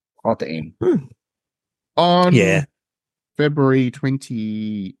 Hard to aim. On Yeah. February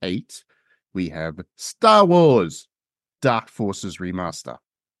 28, we have Star Wars Dark Forces Remaster.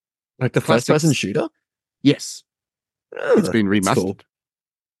 Like the Classics. first person shooter? Yes, it's been that's remastered. cool.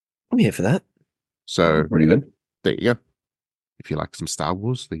 I'm here for that. So Pretty good. there you go. If you like some Star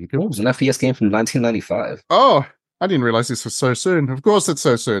Wars, there you Oh, it go. was an FPS game from 1995. Oh, I didn't realize this was so soon. Of course it's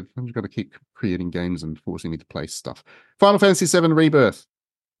so soon. I'm just going to keep creating games and forcing me to play stuff. Final Fantasy VII Rebirth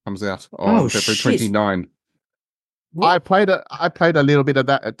comes out on February 29. I played a little bit of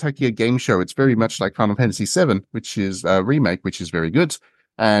that at Tokyo Game Show. It's very much like Final Fantasy VII, which is a remake, which is very good.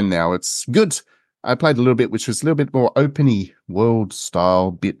 And now it's good. I played a little bit, which was a little bit more open-y world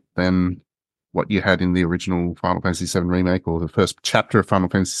style bit than what you had in the original Final Fantasy VII remake or the first chapter of Final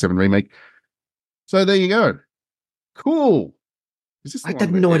Fantasy VII remake. So there you go. Cool. Is this I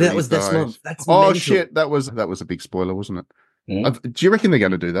didn't know that was this month. That's mental. Shit, that was a big spoiler, wasn't it? Mm. Do you reckon they're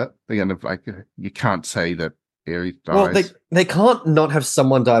going to do that? They're going to you can't say that Aerith dies. Well, they can't not have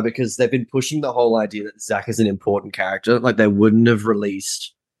someone die because they've been pushing the whole idea that Zack is an important character. Like they wouldn't have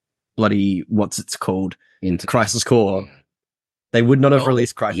released bloody what's it's called Into Crisis Core. They would not have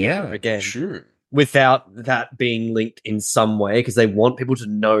released Crisis Core again. Sure. Without that being linked in some way because they want people to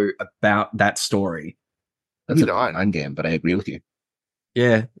know about that story. That's a fine game, but I agree with you.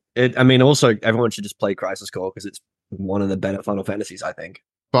 Yeah. Also, everyone should just play Crisis Core because it's one of the better Final Fantasies, I think.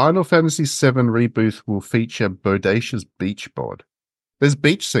 Final Fantasy VII Reboot will feature Bodacious beach bod. There's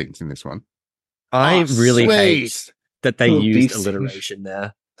beach scenes in this one. I really hate sweet. that they Oh, used beach alliteration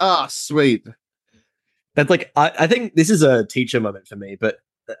there. Ah, sweet. That's like, I think this is a teacher moment for me, but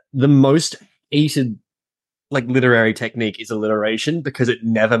the most hated like literary technique is alliteration because it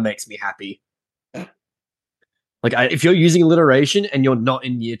never makes me happy. Like, if you're using alliteration and you're not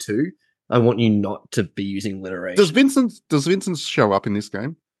in year 2, I want you not to be using alliteration. Does Vincent show up in this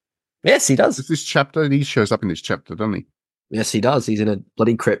game? Yes, he does. Is this chapter? He shows up in this chapter, doesn't he? Yes, he does. He's in a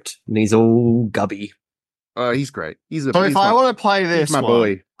bloody crypt and he's all gubby. He's great. So if I want to play this my one,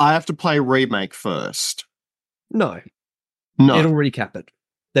 boy. I have to play remake first. No, No. it'll recap it.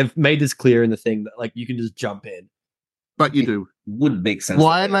 They've made this clear in the thing that like you can just jump in. But you do. Would make sense.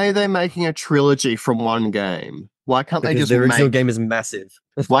 Why are they making a trilogy from one game? Why can't they Because just the original make? game is massive.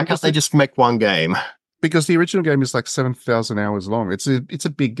 Why can't they just make one game? Because the original game is like 7,000 hours long. It's a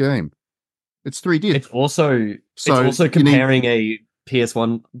big game. It's 3D. It's also So you need- comparing a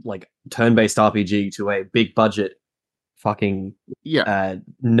PS1 like turn-based RPG to a big budget fucking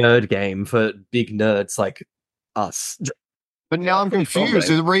nerd game for big nerds like us. But now I'm confused.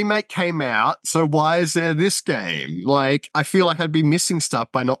 The remake came out, so why is there this game? Like, I feel like I'd be missing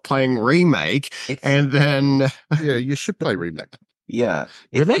stuff by not playing remake, and then Yeah, you should play remake. Yeah.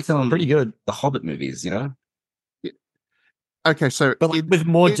 It It's makes like pretty good, the Hobbit movies, you know? Okay, so but like, with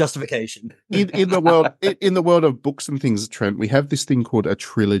more justification. in the world of books and things, Trent, we have this thing called a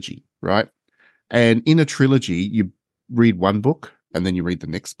trilogy, right? And in a trilogy, you read one book, and then you read the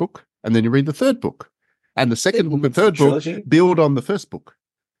next book, and then you read the third book. And the second book and third book build on the first book.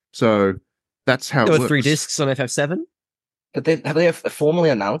 So that's how There it were works. 3 discs on FF7. But have they formally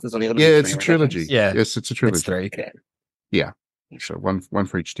announced there's only going to be Yeah, 3 it's a renditions? trilogy. Yeah. Yes, it's a trilogy. It's 3. Okay. So one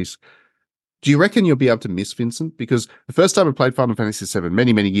for each disc. Do you reckon you'll be able to miss Vincent? Because the first time I played Final Fantasy VII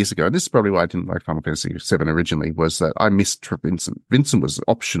many, many years ago, and this is probably why I didn't like Final Fantasy VII originally, was that I missed Vincent. Vincent was an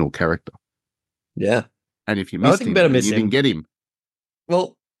optional character. Yeah. And if you I missed think him, you better then miss you him. didn't get him.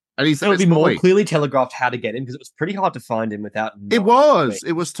 Well, And he's it would be that's more boy. clearly telegraphed how to get him because it was pretty hard to find him without. It not was. waiting.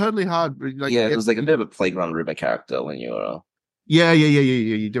 It was totally hard. Like, Yeah, it was like a bit of a playground Ruby character when you were. Yeah.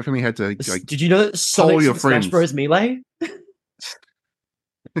 You definitely had to like Did you know that Sonic's your in Smash friends. Bros. Melee?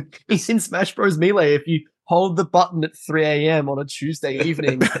 He's in Smash Bros. Melee if you hold the button at 3 a.m. on a Tuesday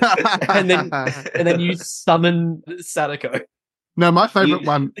evening and then you summon Sadako. No, my favorite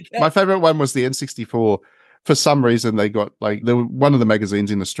one. My favorite one was the N64. For some reason, they got like one of the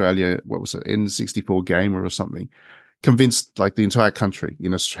magazines in Australia. What was it? N64 Gamer or something. Convinced like the entire country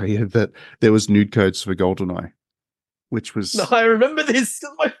in Australia that there was nude codes for GoldenEye, which was No, I remember this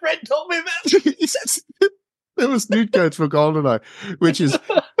because my friend told me about it. there was nude codes for GoldenEye, which is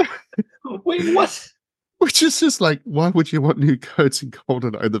Wait, what? which is just like, why would you want nude codes in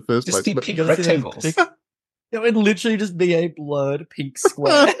GoldenEye in the first Just place? the pink rectangles. It would literally just be a blurred pink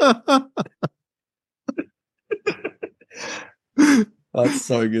square. That's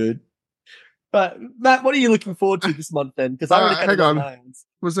so good. But Matt, what are you looking forward to this month then? Because I already hang had on.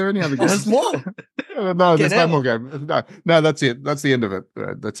 Was there any other There's games? more. No, there's Get no out. more game. No, that's it. That's the end of it.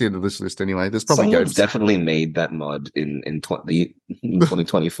 That's the end of this list anyway. There's probably Someone games. definitely made that mod in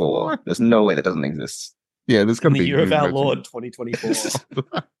 2024. There's no way that doesn't exist. Yeah, there's In going to the be year of new our modes. Lord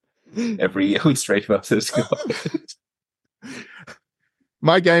 2024. Every year we straight up this.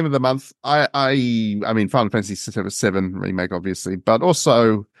 My game of the month, I mean, Final Fantasy VII remake, obviously, but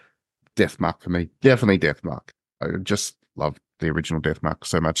also Deathmark for me. Definitely Deathmark. I just love the original Deathmark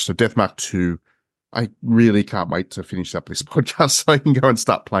so much. So Deathmark 2, I really can't wait to finish up this podcast so I can go and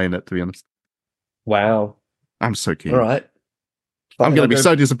start playing it, to be honest. Wow. I'm so keen. All right. I'm Fine, going I'll to be go-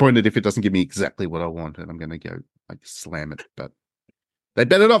 so disappointed if it doesn't give me exactly what I want, and I'm going to go like slam it. But they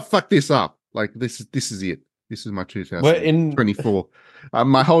better not fuck this up. Like this is it. This is my We're in 2024.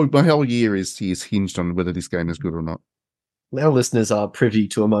 My whole year is hinged on whether this game is good or not. Our listeners are privy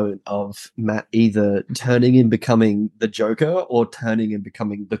to a moment of Matt either turning and becoming the Joker or turning and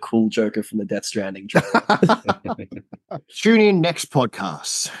becoming the cool Joker from the Death Stranding trailer. Tune in next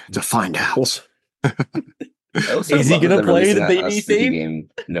podcast to find out. I also Is he love that gonna they're play releasing the a BB spooky theme? game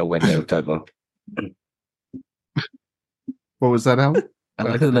nowhere near October. What was that, Alan? I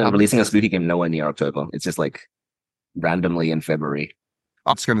like that they're releasing a spooky game nowhere near October. It's just like randomly in February.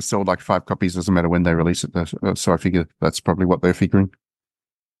 It's going to sell like 5 copies, doesn't matter when they release it. So I figure that's probably what they're figuring.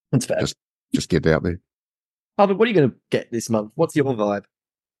 That's fair. Just get it out there. Albert, what are you going to get this month? What's your vibe?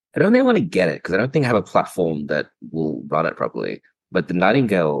 I don't think I want to get it because I don't think I have a platform that will run it properly. But the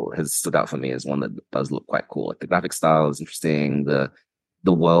Nightingale has stood out for me as one that does look quite cool. Like the graphic style is interesting. The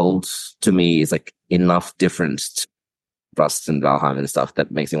world to me is like enough different to Rust and Valheim and stuff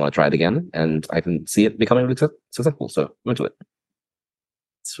that makes me want to try it again. And I can see it becoming really successful. So I'm into it.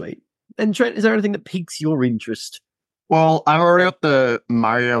 Sweet. And Trent, is there anything that piques your interest? Well, I've already got the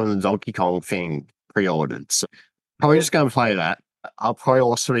Mario and the Donkey Kong thing pre-ordered, so probably just going to play that. I'll probably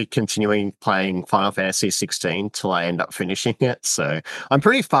also be continuing playing Final Fantasy 16 till I end up finishing it. So I'm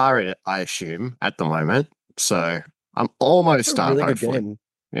pretty far in it, I assume, at the moment. So I'm almost It's a done, really good hopefully. game.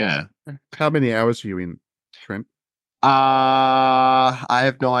 Yeah. How many hours are you in, Trent? I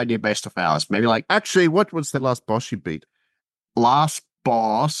have no idea based off hours. Maybe like Actually, what was the last boss you beat? last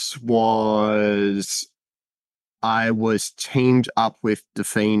boss was I was teamed up with the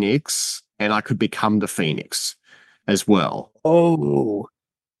Phoenix and I could become the Phoenix as well. Oh,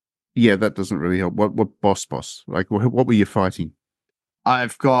 Yeah, that doesn't really help. What boss? Like, what were you fighting?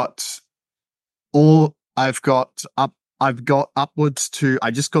 I've got upwards to,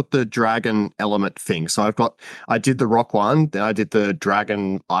 I just got the dragon element thing. So I did the rock one, then I did the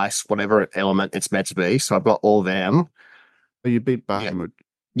dragon ice, whatever element it's meant to be. So I've got all them. Oh, you beat Bahamut.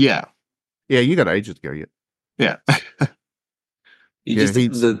 Yeah. Yeah, you got ages to go yet. Yeah. You Yeah, just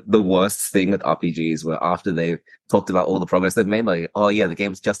did the worst thing with RPGs where after they've talked about all the progress they've made, like, oh yeah, the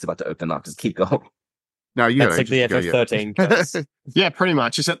game's just about to open up. Just keep going. No, you that's got like the ages to go FF13 yet. curse. Yeah, pretty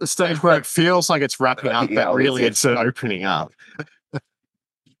much. It's at the stage where it feels like it's wrapping up, Yeah, but really it's- it's opening up.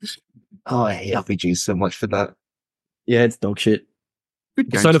 Oh, I hate RPGs so much for that. Yeah, it's dog shit. Good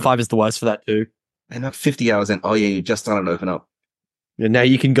game, Persona son. 5 is the worst for that too. And at 50 hours in, oh yeah, you just started to open up. And now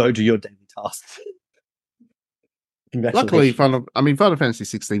you can go do your daily tasks. Luckily, Congratulations. Final Fantasy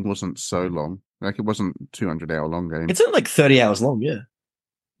 16 wasn't so long. Like, it wasn't a 200-hour long game. It's only like 30 hours long, yeah.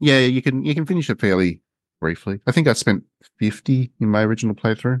 Yeah, you can finish it fairly briefly. I think I spent 50 in my original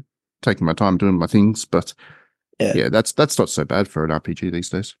playthrough, taking my time doing my things. But Yeah. that's not so bad for an RPG these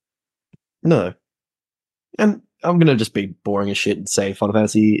days. No. And I'm going to just be boring as shit and say Final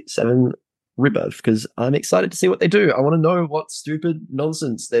Fantasy 7 Rebirth because I'm excited to see what they do. I want to know what stupid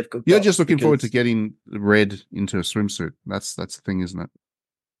nonsense they've got. You're just looking forward to because- getting Red into a swimsuit. That's the thing, isn't it?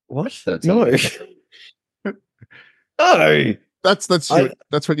 What? 13. No. No. That's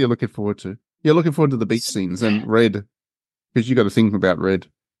what you're looking forward to. You're looking forward to the beach scenes and Red, because you got to think about Red.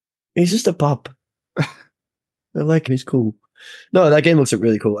 He's just a pup. I like him. He's cool. No, that game looks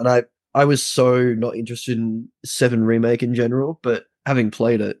really cool. And I was so not interested in 7 Remake in general, but having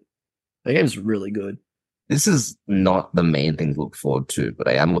played it, the game's really good. This is not the main thing to look forward to, but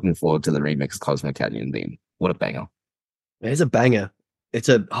I am looking forward to the remix Cosmic Canyon theme. What a banger. It's a banger. It's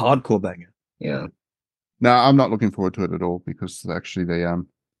a hardcore banger. Yeah. No, I'm not looking forward to it at all because actually they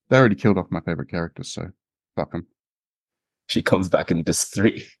already killed off my favorite characters, so fuck them. She comes back in just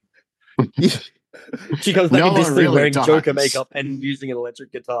 3. She comes back No in this one thing really wearing does. Joker makeup and using an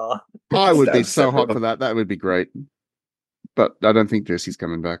electric guitar. I would be Sounds so so hot cool. for that. That would be great. But I don't think Jesse's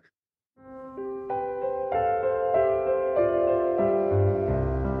coming back.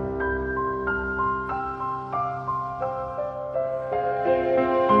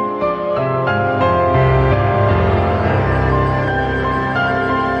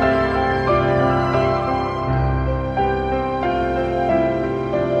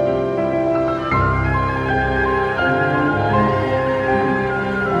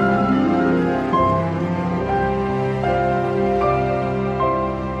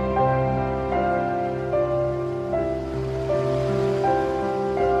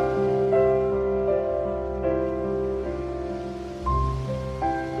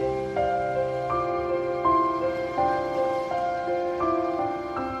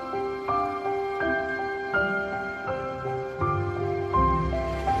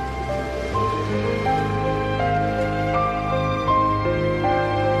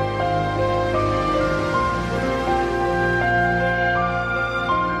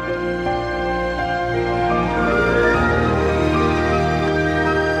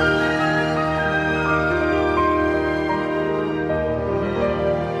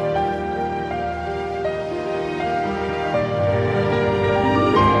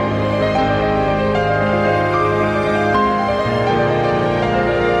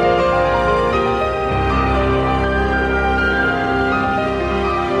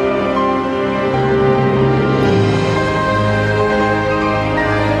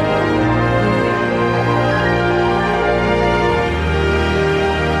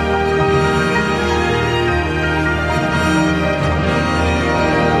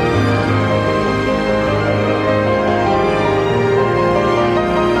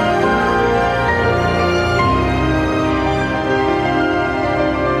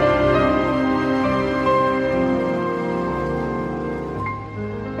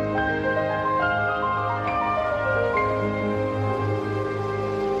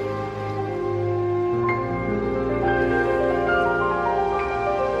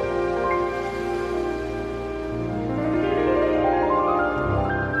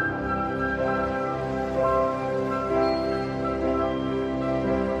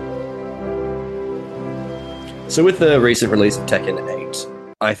 So with the recent release of Tekken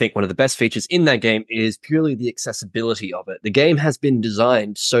 8, I think one of the best features in that game is purely the accessibility of it. The game has been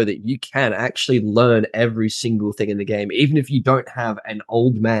designed so that you can actually learn every single thing in the game, even if you don't have an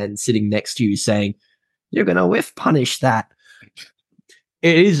old man sitting next to you saying, "You're going to whiff punish that."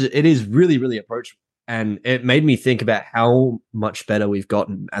 It is really, really approachable. And it made me think about how much better we've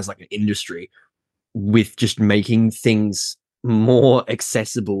gotten as like an industry with just making things more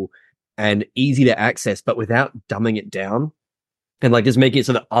accessible and easy to access, but without dumbing it down. And like just making it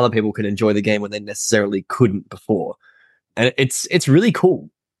so that other people can enjoy the game when they necessarily couldn't before. And it's really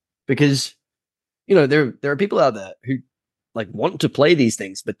cool because, you know, there are people out there who like want to play these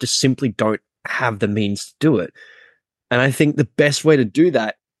things, but just simply don't have the means to do it. And I think the best way to do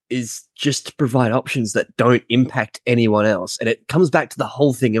that is just to provide options that don't impact anyone else. And it comes back to the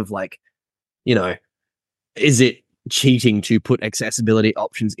whole thing of like, you know, is it cheating to put accessibility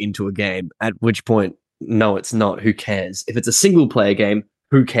options into a game? At which point, no, it's not. Who cares? If it's a single player game,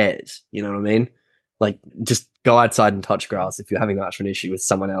 who cares? You know what I mean? Like, just go outside and touch grass if you're having much of an issue with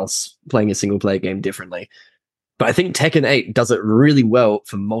someone else playing a single player game differently. But I think Tekken 8 does it really well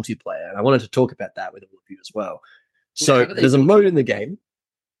for multiplayer. And I wanted to talk about that with all of you as well. So there's a mode in the game.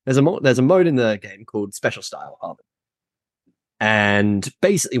 There's a mode in the game called Special Style Oven. And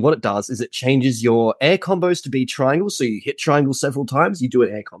basically what it does is it changes your air combos to be triangles. So you hit triangle several times, you do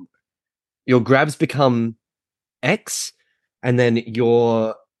an air combo. Your grabs become X, and then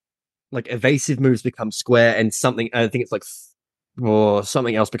your like evasive moves become square, and something, I think it's like, or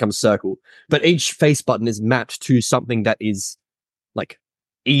something else becomes circle. But each face button is mapped to something that is like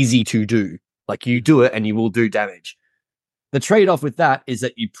easy to do. Like you do it and you will do damage. The trade-off with that is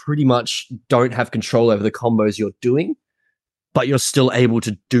that you pretty much don't have control over the combos you're doing, but you're still able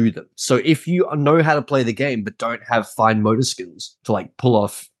to do them. So if you know how to play the game but don't have fine motor skills to like pull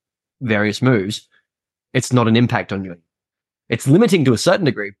off various moves, it's not an impact on you. It's limiting to a certain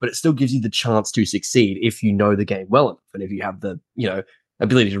degree, but it still gives you the chance to succeed if you know the game well enough and if you have the, you know,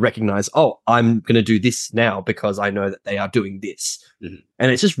 ability to recognize, oh, I'm going to do this now because I know that they are doing this. Mm-hmm.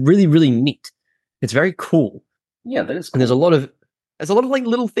 And it's just really, really neat. It's very cool. Yeah, that is cool. And there's a lot of like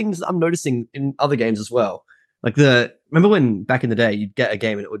little things that I'm noticing in other games as well. Like remember when back in the day you'd get a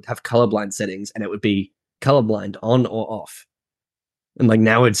game and it would have colorblind settings and it would be colorblind on or off. And like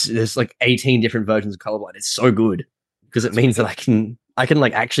now there's like 18 different versions of colorblind. It's so good because it means that I can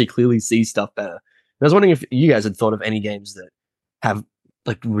like actually clearly see stuff better. And I was wondering if you guys had thought of any games that have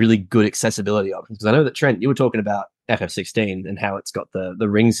like really good accessibility options. Because I know that Trent, you were talking about FF16 and how it's got the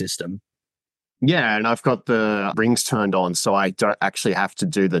ring system. Yeah, and I've got the rings turned on, so I don't actually have to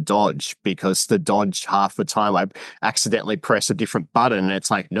do the dodge, because the dodge, half the time I accidentally press a different button and it's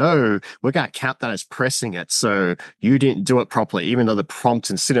like, no, we're going to count that as pressing it. So you didn't do it properly, even though the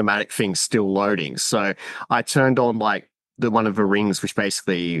prompt and cinematic thing's still loading. So I turned on like one of the rings, which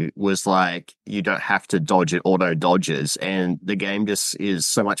basically was like, you don't have to dodge, it auto dodges, and the game just is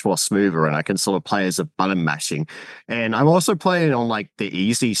so much more smoother, and I can sort of play as a button mashing. And I'm also playing on like the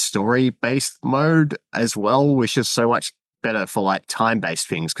easy story based mode as well, which is so much better for like time based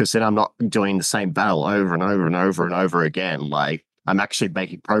things, because then I'm not doing the same battle over and over and over and over again. Like I'm actually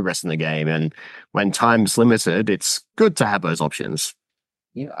making progress in the game, and when time's limited, it's good to have those options.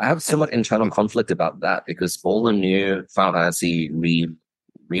 Yeah, I have so much internal conflict about that, because all the new Final Fantasy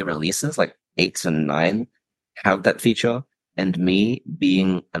re-releases, like 8 and 9, have that feature. And me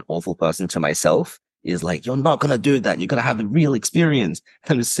being an awful person to myself is like, you're not going to do that. You're going to have the real experience.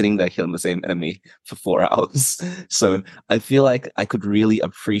 I'm just sitting there killing the same enemy for 4 hours. So I feel like I could really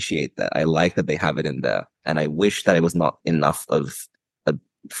appreciate that. I like that they have it in there. And I wish that it was not enough of a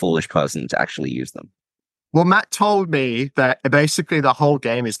foolish person to actually use them. Well, Matt told me that basically the whole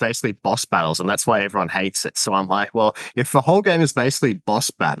game is basically boss battles, and that's why everyone hates it. So I'm like, well, if the whole game is basically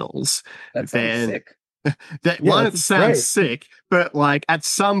boss battles, that sounds sick. It sounds sick, but like at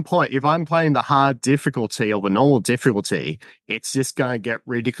some point, if I'm playing the hard difficulty or the normal difficulty, it's just going to get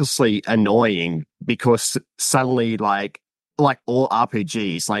ridiculously annoying, because suddenly like all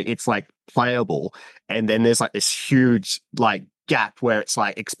RPGs, like it's like playable, and then there's like this huge like gap where it's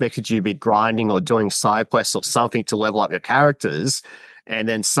like expected you to be grinding or doing side quests or something to level up your characters, and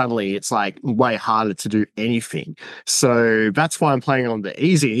then suddenly it's like way harder to do anything. So that's why I'm playing on the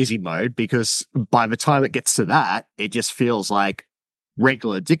easy mode, because by the time it gets to that, it just feels like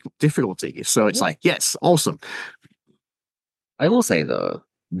regular difficulty. So it's like, yes, awesome. I will say though,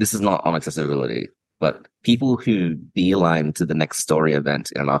 this is not on accessibility, but people who beeline to the next story event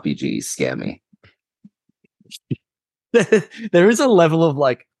in an RPG scare me. There is a level of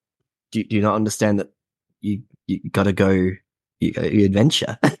like, do you not understand that you gotta go, you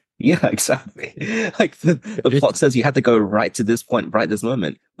adventure? Yeah, exactly. Like the plot says you had to go right to this point, right this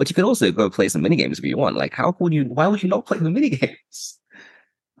moment. But you could also go play some minigames if you want. Like, why would you not play the minigames?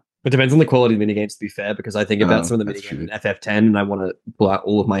 It depends on the quality of the minigames, to be fair, because I think about Oh, some of the that's minigames true. in FF10 and I want to pull out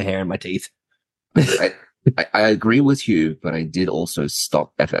all of my hair and my teeth. I agree with you, but I did also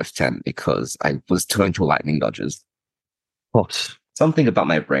stop FF10 because I was too into lightning dodges. What? Something about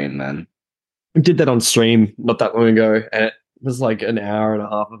my brain, man. I did that on stream not that long ago, and it was like an hour and a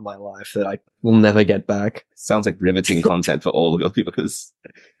half of my life that I will never get back. Sounds like riveting content for all of your viewers.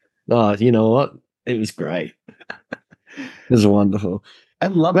 Oh, you know what? It was great. It was wonderful. I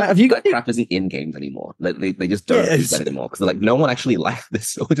love But that have you got that crap isn't in games anymore. Like, they just don't do Yes. that anymore because they're like, no one actually liked this,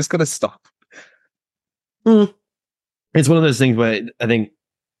 so we're just gonna stop. It's one of those things where I think,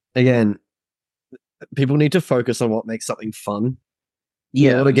 again, people need to focus on what makes something fun.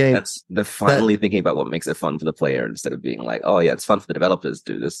 Yeah, a lot of games they're finally thinking about what makes it fun for the player instead of being like, oh yeah, it's fun for the developers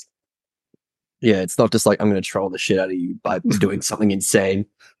to do this. Yeah, it's not just like I'm going to troll the shit out of you by doing something insane.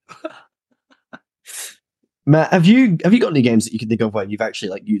 Matt, have you got any games that you can think of where you've actually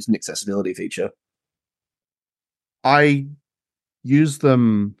like used an accessibility feature? I use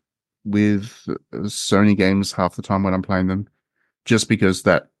them with Sony games half the time when I'm playing them, just because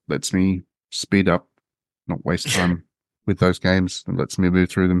that lets me speed up, not waste time with those games, and lets me move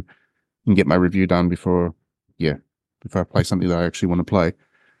through them and get my review done before I play something that I actually want to play.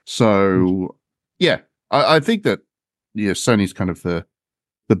 So yeah, I think that Sony's kind of the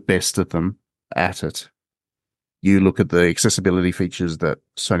best of them at it. You look at the accessibility features that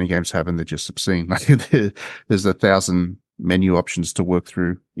Sony games have, and they're just obscene. Like there's 1,000 menu options to work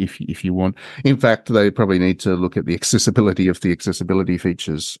through if you want. In fact, they probably need to look at the accessibility of the accessibility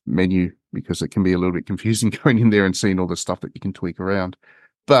features menu, because it can be a little bit confusing going in there and seeing all the stuff that you can tweak around.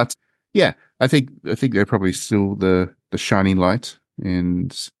 But yeah, I think they're probably still the shining light,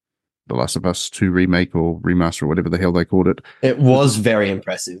 and The Last of Us 2 remake or remaster or whatever the hell they called it. It was very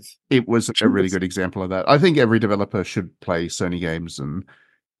impressive. It was a really good example of that. I think every developer should play Sony games and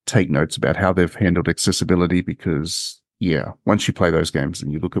take notes about how they've handled accessibility, because once you play those games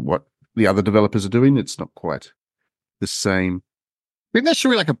and you look at what the other developers are doing, it's not quite the same. I think there should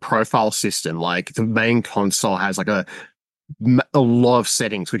be like a profile system. Like the main console has like a lot of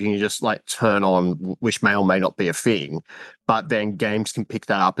settings which you can just like turn on, which may or may not be a thing, but then games can pick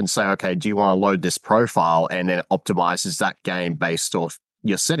that up and say, okay, do you want to load this profile? And then it optimizes that game based off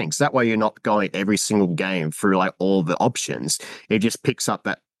your settings. That way you're not going every single game through like all the options. It just picks up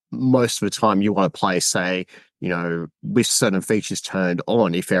that most of the time you want to play, say, with certain features turned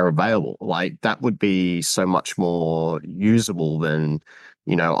on if they're available. Like that would be so much more usable than,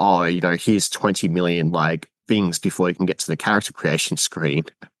 here's 20 million like things before you can get to the character creation screen.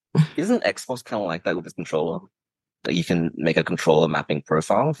 Isn't Xbox kind of like that with its controller? That you can make a controller mapping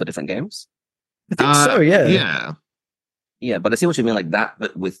profile for different games? I think so, yeah. Yeah. Yeah, but I see what you mean, like that,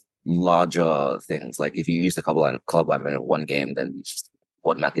 but with larger things. Like if you use the club line in one game, then it just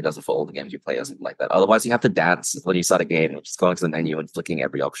automatically does it for all the games you play or something like that. Otherwise, you have to dance when you start a game and just going to the menu and flicking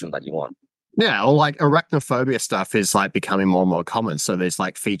every option that you want. Yeah, or like arachnophobia stuff is like becoming more and more common. So there's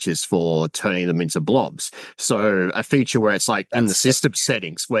like features for turning them into blobs. So a feature where it's like in the system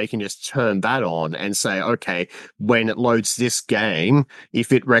settings where you can just turn that on and say, okay, when it loads this game,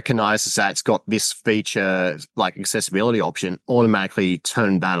 if it recognizes that it's got this feature, like accessibility option, automatically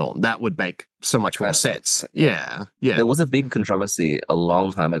turn that on. That would make so much more sense. Yeah. There was a big controversy a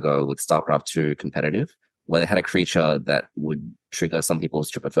long time ago with StarCraft 2 competitive, where they had a creature that would trigger some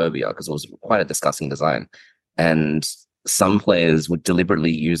people's trypophobia because it was quite a disgusting design. And some players would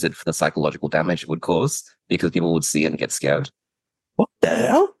deliberately use it for the psychological damage it would cause because people would see it and get scared. What the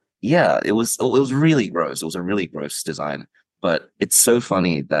hell? Yeah, it was really gross. It was a really gross design. But it's so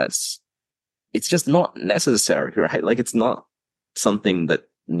funny that it's just not necessary, right? Like it's not something that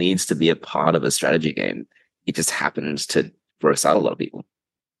needs to be a part of a strategy game. It just happens to gross out a lot of people.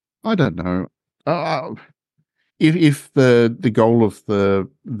 I don't know. If the goal of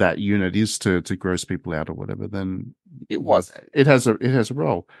that unit is to gross people out or whatever, then It has a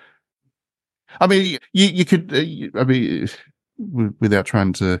role. I mean, you could. Without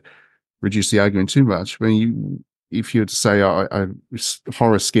trying to reduce the argument too much, I mean, if you were to say,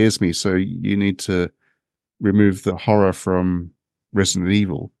 horror scares me, so you need to remove the horror from Resident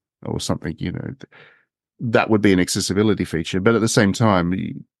Evil or something, that would be an accessibility feature. But at the same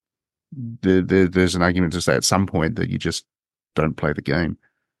time, there's an argument to say at some point that you just don't play the game.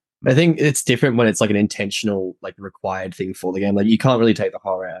 I think it's different when it's like an intentional, like required thing for the game. Like you can't really take the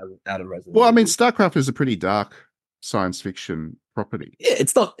horror out of Resident Well, I Evil. mean, StarCraft is a pretty dark science fiction property. Yeah,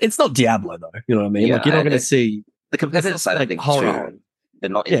 it's not Diablo though. You know what I mean? Yeah, like you're not going to see the competitive side of things horror. too. They're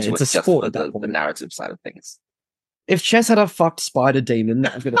not Yeah, into it's it a just sport for at that the point. narrative side of things. If chess had a fucked spider demon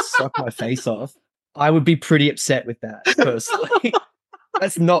that was going to suck my face off, I would be pretty upset with that, personally.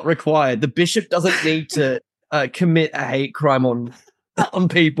 That's not required. The bishop doesn't need to commit a hate crime on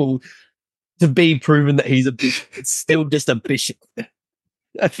people to be proven that he's a bishop. It's still just a bishop.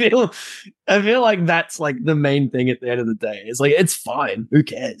 I feel like that's like the main thing at the end of the day. It's like, it's fine. Who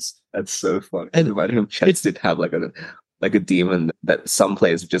cares? That's so funny. And Imagine if chess did have like a demon that some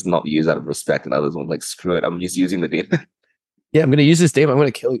players would just not use out of respect, and others were like, screw it, I'm just using the demon. Yeah, I'm going to use this demon. I'm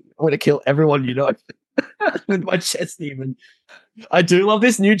going to kill you. I'm going to kill everyone you know with my chess demon. I do love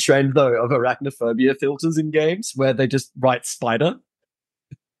this new trend, though, of arachnophobia filters in games where they just write spider.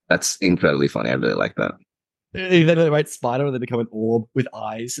 That's incredibly funny. I really like that. Then they write spider and they become an orb with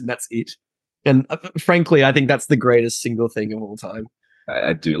eyes, and that's it. And frankly, I think that's the greatest single thing of all time.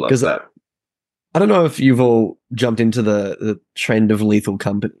 I do love 'Cause that. I don't know if you've all jumped into the trend of Lethal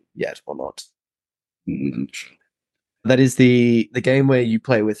Company yet or not. Mm. That is the game where you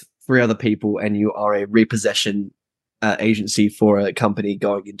play with 3 other people and you are a repossession agency for a company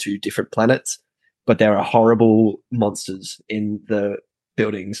going into different planets, but there are horrible monsters in the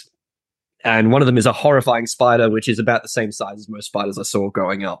buildings. And one of them is a horrifying spider, which is about the same size as most spiders I saw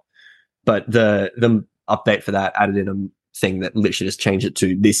growing up. But the update for that added in a thing that literally just changed it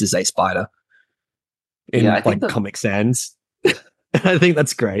to "this is a spider" in Yeah, I think like Comic Sans. I think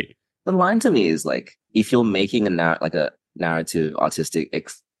that's great. The line to me is like, if you're making a narrative artistic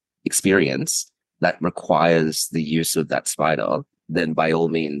experience that requires the use of that spider, then by all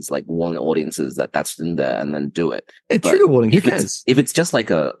means, like, warn audiences that that's in there and then do it. It's But trigger warning. Who if cares? it's just like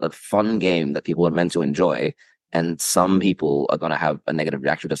a fun game that people are meant to enjoy, and some people are going to have a negative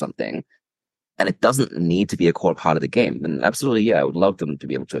reaction to something, and it doesn't need to be a core part of the game, then absolutely, yeah, I would love them to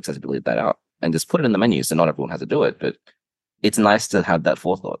be able to accessibility that out and just put it in the menu, so not everyone has to do it, but it's nice to have that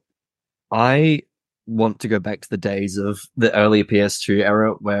forethought. I want to go back to the days of the early PS2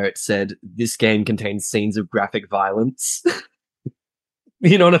 era where it said this game contains scenes of graphic violence.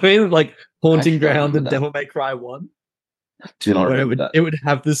 You know what I mean? Like Haunting Actually, I Ground remember and that. Devil May Cry 1. Do not Where remember that. it would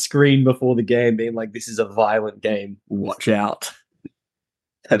have the screen before the game being like, this is a violent game. Watch out.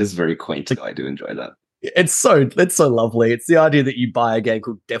 That is very quaint. Though. I do enjoy that. It's so lovely. It's the idea that you buy a game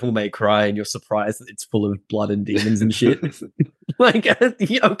called Devil May Cry and you're surprised that it's full of blood and demons and shit. Like,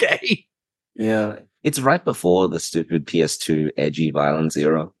 okay. Yeah. It's right before the stupid PS2 edgy violence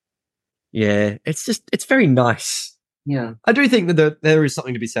era. Yeah, it's very nice. Yeah. I do think that there is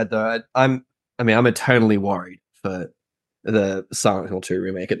something to be said, though. I'm eternally worried for the Silent Hill 2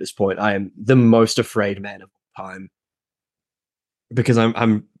 remake at this point. I am the most afraid man of all time. Because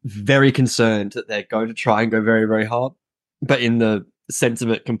I'm very concerned that they're going to try and go very, very hard, but in the sense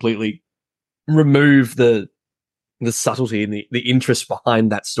of it, completely remove the subtlety and the interest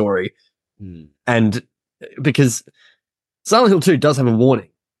behind that story. And because Silent Hill 2 does have a warning.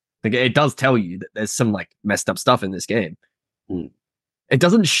 Like, it does tell you that there's some like messed up stuff in this game. It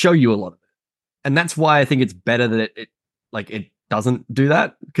doesn't show you a lot of it. And that's why I think it's better that it doesn't do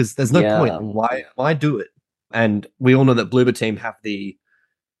that, because there's no point. Why do it? And we all know that Bloober Team have the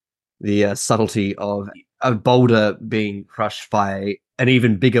subtlety of a boulder being crushed by an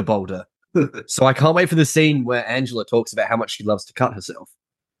even bigger boulder. So I can't wait for the scene where Angela talks about how much she loves to cut herself.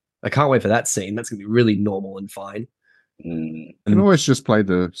 I can't wait for that scene. That's going to be really normal and fine. You can always just play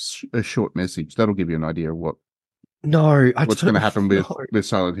a short message. That'll give you an idea of what's going to happen with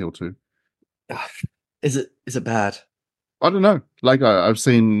Silent Hill 2. Is it bad? I don't know. Like, I've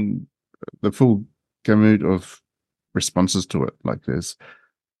seen the full gamut of responses to it. Like,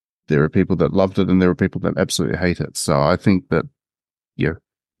 there are people that loved it and there are people that absolutely hate it. So I think that, yeah,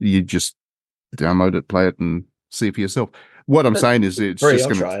 you just download it, play it, and see it for yourself. What I'm saying is, it's Free, just I'll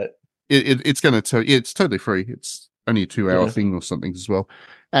going try it. It's going to tell you. It's totally free. It's only a 2-hour thing or something as well,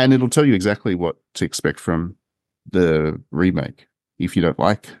 and it'll tell you exactly what to expect from the remake. If you don't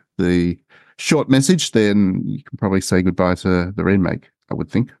like the short message, then you can probably say goodbye to the remake, I would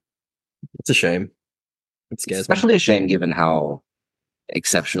think. It's a shame. It scares me. Especially a shame given how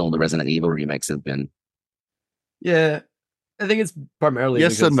exceptional the Resident Evil remakes have been. Yeah, I think it's primarily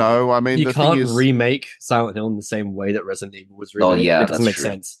Yes because and no. I mean, you the can't thing is, remake Silent Hill in the same way that Resident Evil was remade. Oh, yeah, it doesn't make that's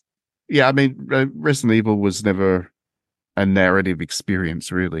true. sense. yeah, I mean, Resident Evil was never a narrative experience,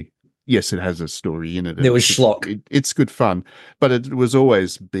 really. Yes, it has a story in it. There was schlock. It's good fun, but it was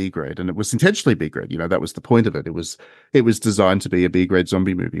always B grade, and it was intentionally B grade. You know, that was the point of it. It was designed to be a B grade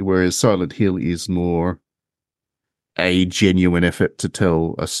zombie movie, whereas Silent Hill is more a genuine effort to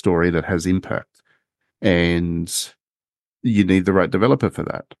tell a story that has impact, and you need the right developer for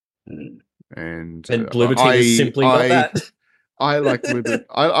that. And Bloober Team is simply not that. I like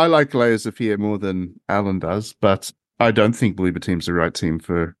I like Layers of Fear more than Alan does, but I don't think Believer Team's the right team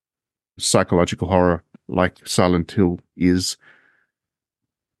for psychological horror like Silent Hill is.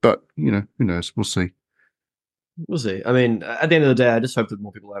 But, you know, who knows? We'll see. We'll see. I mean, at the end of the day, I just hope that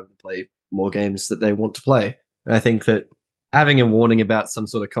more people are able to play more games that they want to play. And I think that having a warning about some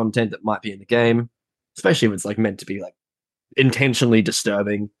sort of content that might be in the game, especially if it's like meant to be like intentionally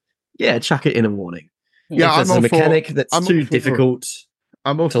disturbing, yeah, chuck it in a warning. Yeah, if there's a mechanic that's too difficult.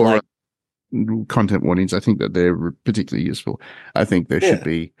 I'm all for like content warnings. I think that they're particularly useful. I think there should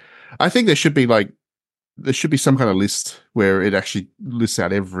be. I think there should be some kind of list where it actually lists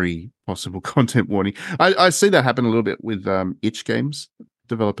out every possible content warning. I see that happen a little bit with itch games.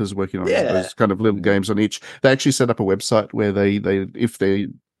 Developers working on those kind of little games on itch. They actually set up a website where if they,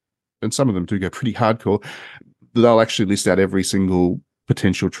 and some of them do go pretty hardcore, they'll actually list out every single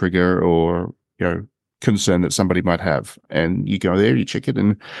potential trigger or, you know, concern that somebody might have. And you go there, you check it.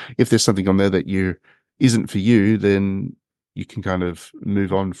 And if there's something on there that isn't for you, then you can kind of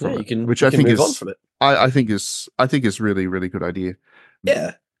move on from it. Which I think is really, really good idea.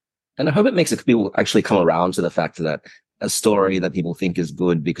 Yeah. And I hope it makes people actually come around to the fact that a story that people think is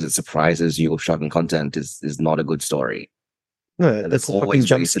good because it surprises you with shocking content is not a good story. No, that's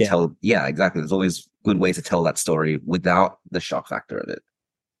always ways to tell. Yeah, exactly. There's always good ways to tell that story without the shock factor of it.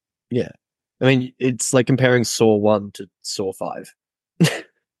 Yeah. I mean, it's like comparing Saw 1 to Saw 5.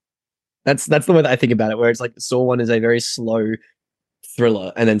 That's the way that I think about it, where it's like Saw 1 is a very slow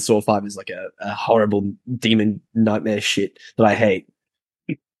thriller, and then Saw 5 is like a horrible demon nightmare shit that I hate.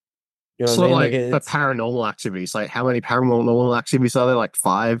 You know so like the paranormal activities, like how many paranormal activities are there? Like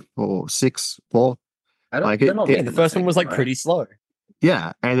 5 or 6, 4? I don't like the first one was like pretty slow.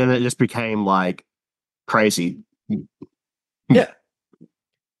 Yeah, and then it just became like crazy. Yeah.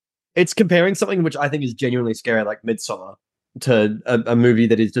 It's comparing something which I think is genuinely scary, like Midsommar, to a movie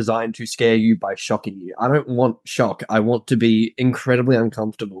that is designed to scare you by shocking you. I don't want shock. I want to be incredibly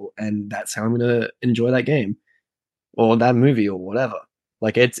uncomfortable, and that's how I'm going to enjoy that game or that movie or whatever.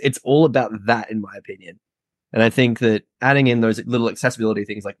 Like it's all about that, in my opinion. And I think that adding in those little accessibility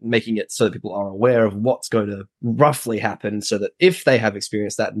things, like making it so that people are aware of what's going to roughly happen, so that if they have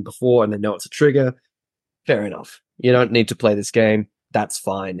experienced that before and they know it's a trigger, fair enough. You don't need to play this game. That's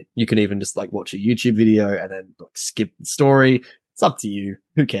fine. You can even just like watch a YouTube video and then like skip the story. It's up to you.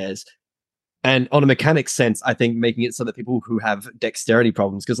 Who cares? And on a mechanic sense, I think making it so that people who have dexterity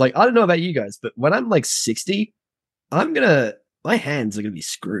problems, because like, I don't know about you guys, but when I'm like 60, my hands are going to be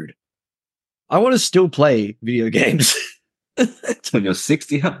screwed. I want to still play video games. When you're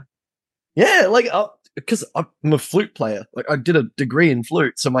 60, huh? Yeah, like, because I'm a flute player. Like, I did a degree in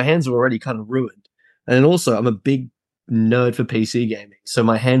flute, so my hands are already kind of ruined. And then also, I'm a big nerd for PC gaming, so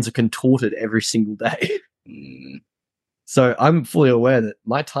my hands are contorted every single day. So I'm fully aware that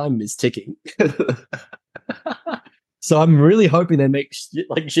my time is ticking. So I'm really hoping they make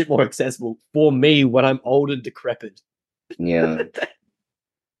shit more accessible for me when I'm old and decrepit. Yeah.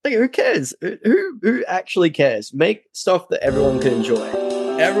 Like, who cares? Who actually cares? Make stuff that everyone can enjoy.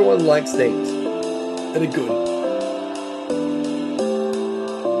 Everyone likes things that are good.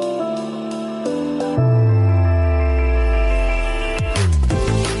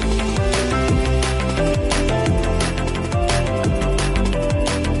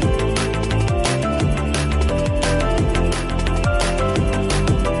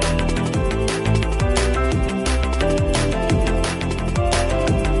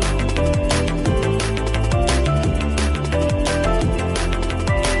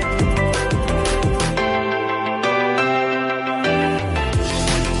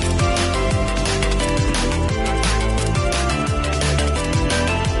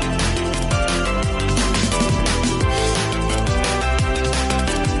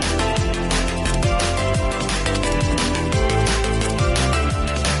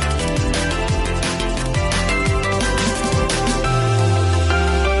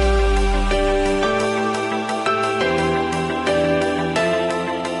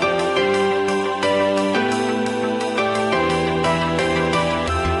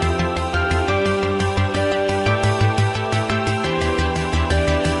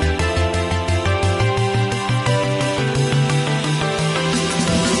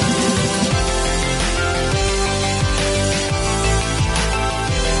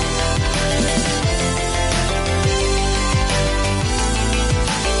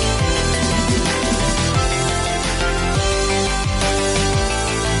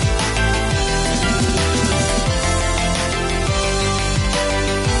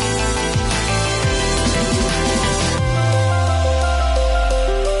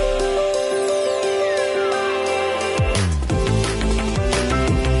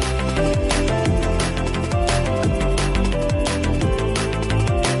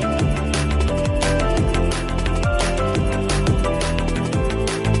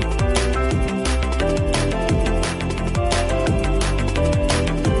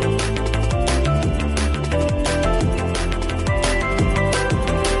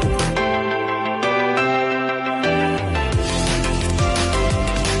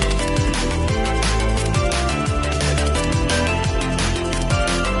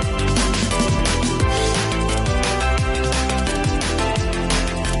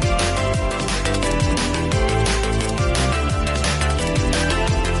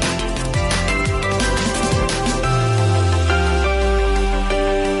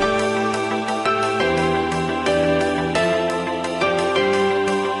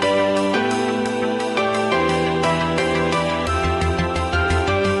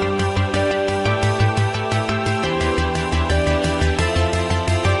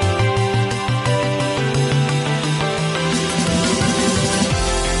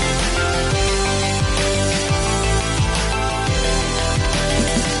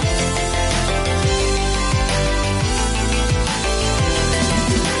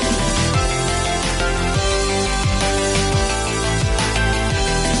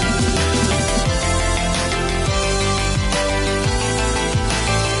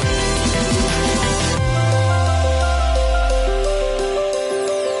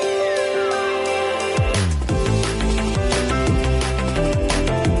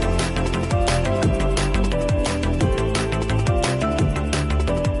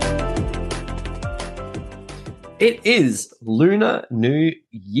 It is Lunar New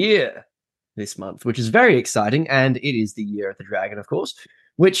Year this month, which is very exciting, and it is the Year of the Dragon, of course,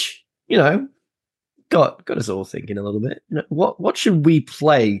 which, got us all thinking a little bit. What should we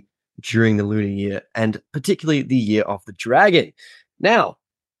play during the Lunar Year, and particularly the Year of the Dragon? Now,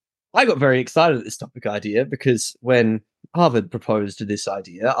 I got very excited at this topic idea because when Harvard proposed this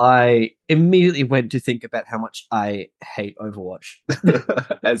idea, I immediately went to think about how much I hate Overwatch.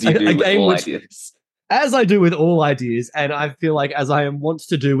 As you do with all ideas. As I do with all ideas, and I feel like as I am wont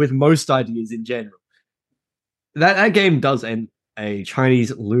to do with most ideas in general. That game does end a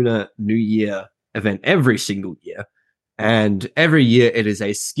Chinese Lunar New Year event every single year. And every year it is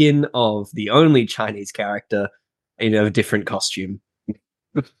a skin of the only Chinese character in a different costume.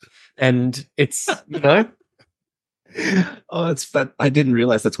 And it's, Oh, it's fun. I didn't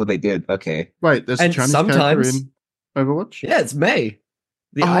realize that's what they did. Okay. Wait, there's a And Chinese character sometimes- in Overwatch? yeah, it's May.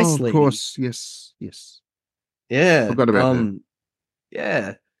 The Ice Lady. Of course, yes. Yeah. Forgot about that.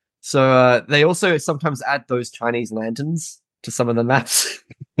 Yeah. So they also sometimes add those Chinese lanterns to some of the maps.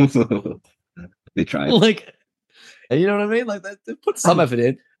 They tried. Like, you know what I mean? Like they put some effort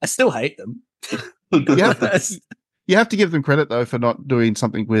in. I still hate them. You have to give them credit though for not doing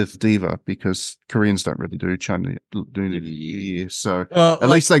something with Diva because Koreans don't really do China doing it here. So at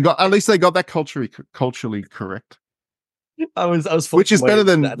least they got that culturally correct. I was Which is better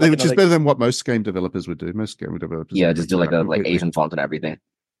than that, better than what most game developers would do. Most game developers, Yeah, just do like a completely. Asian font and everything.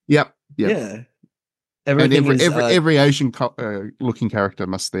 Yep. Yeah. And Everything is, every Asian looking character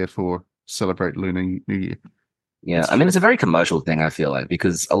must therefore celebrate Lunar New Year. Yeah, I mean it's a very commercial thing. I feel like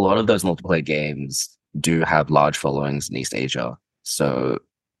because a lot of those multiplayer games do have large followings in East Asia, so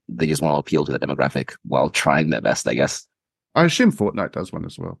they just want to appeal to the demographic while trying their best, I guess. I assume Fortnite does one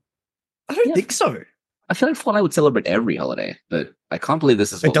as well. I don't think so. I feel like Fortnite would celebrate every holiday, but I can't believe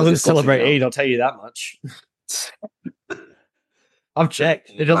this is. It doesn't this is also celebrate now. Eid, I'll tell you that much. I've checked.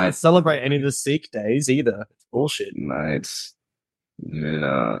 It doesn't Nice. celebrate any of the Sikh days either. It's bullshit. Nice.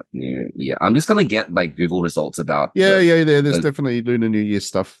 Yeah. I'm just gonna get like Google results about. There's the- definitely Lunar New Year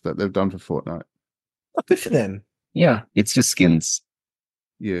stuff that they've done for Fortnite. Oh, good for them. Yeah, it's just skins.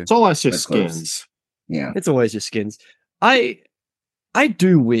 Yeah. It's always just That's close. skins. Yeah. It's always just skins. I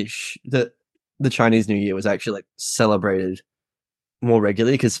do wish that the Chinese New Year was actually like celebrated more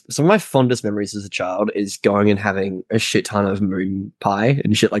regularly because some of my fondest memories as a child is going and having a shit ton of moon pie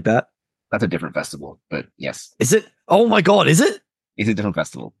and shit like that. That's a different festival, but yes, Is it? Oh my god, is it? it's a different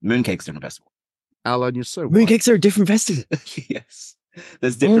festival. Mooncake's a different festival. Alan, you're so Mooncakes are a different festival. Yes,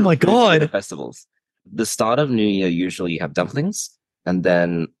 there's different. my foods for God. different festivals. The start of New Year usually you have dumplings, and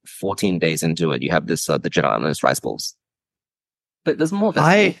then 14 days into it you have this the gelatinous rice balls. But there's more.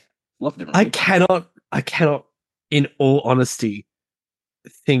 I I cannot, in all honesty,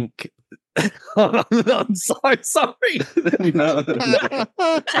 think. I'm so sorry.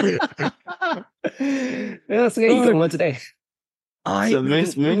 Yeah, so yeah, you got one today. So we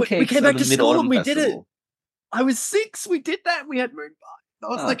mooncakes came are back the to school Mid-Autumn and we did it. Festival. I was 6. We did that. We had moon pie. I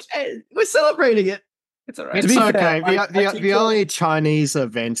was Oh. like, hey, we're celebrating it. It's all right. It's be okay. fair, I The think only Chinese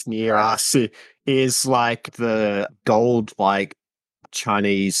event near us is like the gold, like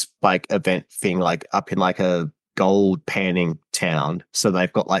Chinese like event thing, like up in like a gold panning town. So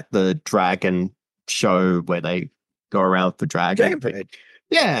they've got like the dragon show where they go around for dragon. Parade.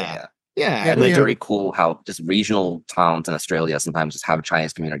 Yeah. Yeah, And it's they very cool how just regional towns in Australia sometimes just have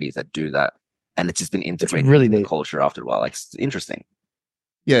Chinese communities that do that, and it's just been integrated really into the neat. culture after a while. Like it's interesting.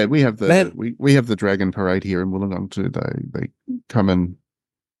 Yeah, we have the Man. we have the Dragon Parade here in Wollongong too. They come and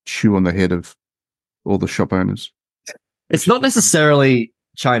chew on the head of all the shop owners. It's not necessarily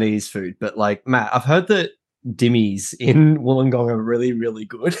Chinese food, but like, Matt, I've heard that dimmies in Wollongong are really, really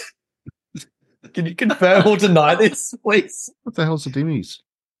good. Can you confirm or deny this, please? What the hell's a dimmies?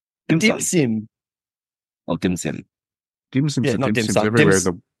 Dim sim. Oh, dim sim. Dim sims Yeah, are not dim dim sims sum, everywhere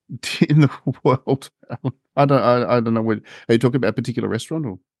dim in the world. I don't know. Are you talking about a particular restaurant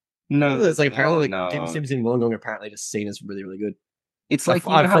or? No, It's like apparently no. dim sims in Wollongong are apparently just seen as really, really good. It's like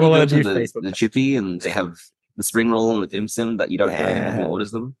I you know how follow you a go new to the Facebook chippy and they have the spring roll and the dim sim that you don't know anyone who Yeah.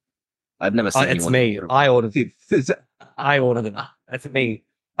 orders them. I've never seen It's anyone me. order them. I ordered them. That's me.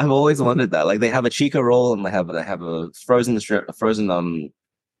 I've always wondered that. Like they have a chica roll and they have a frozen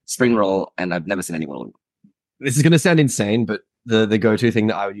spring roll, and I've never seen anyone order them. This is going to sound insane, but the go-to thing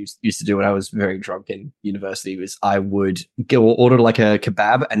that I would used to do when I was very drunk in university was I would go order like a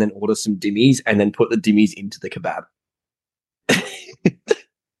kebab and then order some dimmies and then put the dimmies into the kebab.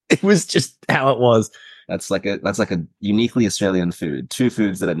 It was just how it was. That's like a uniquely Australian food. Two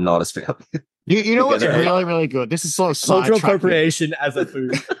foods that are not Australian. You know what's Yeah. really, really good? This is sort of Cultural sidetracking appropriation as a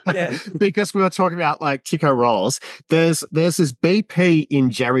food. Yeah. because we were talking about like Tico rolls. There's this BP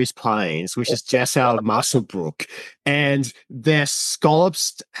in Jerry's Plains, which is just out of Musselbrook, and their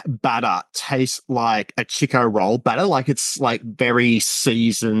scallops batter tastes like a Chico roll batter. Like it's like very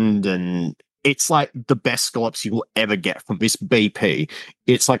seasoned and it's like the best scallops you will ever get from this BP.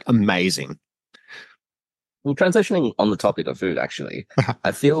 It's like amazing. Well, transitioning on the topic of food, actually,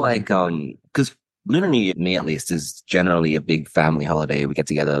 I feel like because Lunar New Year, me at least, is generally a big family holiday. We get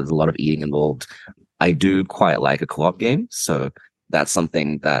together. There's a lot of eating involved. I do quite like a co-op game, so that's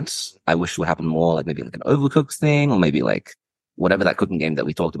something that I wish would happen more. Like maybe like an Overcooked thing, or maybe like whatever that cooking game that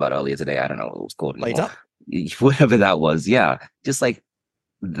we talked about earlier today. I don't know what it was called anymore. Later. Whatever that was, yeah, just like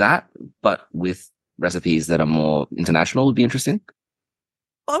that, but with recipes that are more international would be interesting.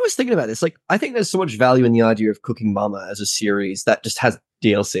 I was thinking about this. Like, I think there's so much value in the idea of Cooking Mama as a series that just has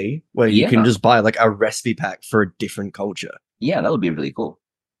DLC where you can Yeah. just buy like a recipe pack for a different culture. Yeah, that would be really cool.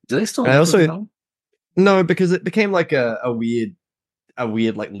 Do they still? And I make also- Cooking Mama? No, because it became like a weird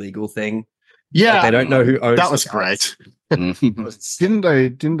like legal thing. Yeah, Like, they don't know who owns that the was rights. great.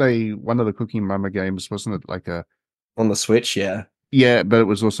 Mhm. Didn't they one of the Cooking Mama games, wasn't it like a on the Switch, yeah. yeah, but it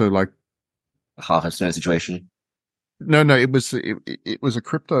was also like Half a stone situation. no, it was a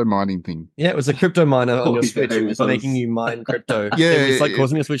crypto mining thing. Yeah, it was a crypto miner on Oh, your yeah, Switch. It it was was. making you mine crypto. Yeah, It was like it-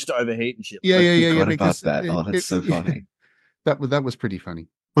 causing your Switch to overheat and shit. Yeah, I yeah, yeah, forgot because about that. Oh, that's so funny. That was pretty funny.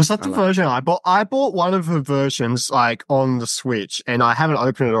 Was that the I like- version I bought? I bought one of the versions like on the Switch, and I haven't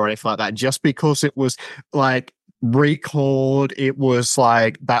opened it or anything like that, just because it was like recalled. It was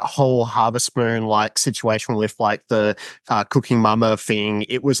like that whole Harvest Moon like situation with like the Cooking Mama thing.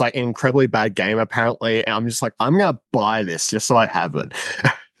 It was like an incredibly bad game apparently, and I'm just like, I'm gonna buy this just so I have it.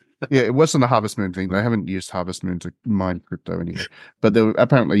 Yeah, it wasn't a Harvest Moon thing. They haven't used Harvest Moon to mine crypto anyway. But there were,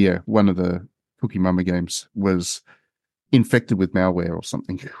 apparently, yeah, one of the Cooking Mama games was infected with malware or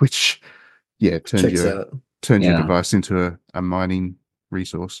something, which yeah turned Checks your out. your Yeah. device into a mining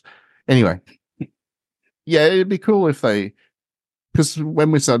resource. Anyway, yeah, it'd be cool if they, because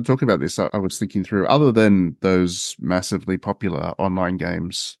when we started talking about this, I was thinking through, other than those massively popular online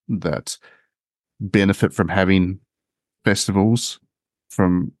games that benefit from having festivals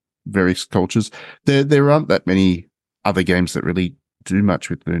from various cultures, there aren't that many other games that really do much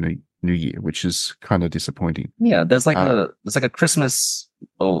with Lunar New Year, which is kind of disappointing. Yeah, there's like Uh, a Christmas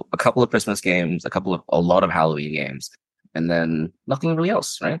or a couple of Christmas games, a lot of Halloween games, and then nothing really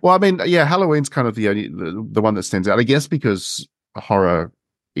else, right? Well, I mean, yeah, Halloween's kind of the one that stands out, I guess, because horror,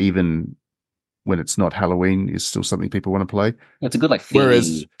 even when it's not Halloween, is still something people want to play. It's a good like Whereas-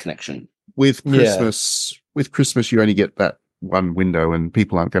 theme connection. With Yeah. Christmas, you only get that one window, and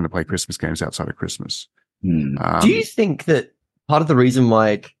people aren't going to play Christmas games outside of Christmas. Hmm. Do you think that part of the reason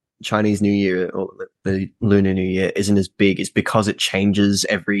why Chinese New Year or the Lunar New Year isn't as big is because it changes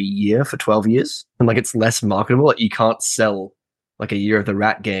every year for 12 years? And like it's less marketable. Like, you can't sell like a Year of the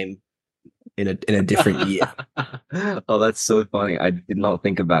Rat game in a different year. Oh, that's so funny. I did not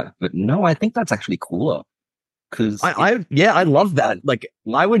think about it, but no, I think that's actually cooler. Because I love that. Like,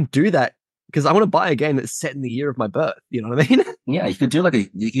 I would do that because I want to buy a game that's set in the year of my birth. You know what I mean? yeah, you could do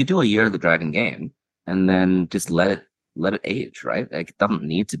a Year of the Dragon game and then just let it age, right? Like it doesn't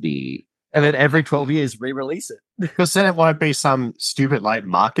need to be. And then every 12 years re-release it. Because then it won't be some stupid like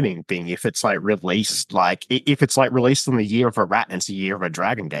marketing thing if it's like released if it's like released in the Year of a Rat and it's a Year of a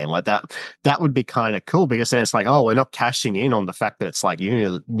Dragon game like that. That would be kind of cool because then it's like, oh, we're not cashing in on the fact that it's like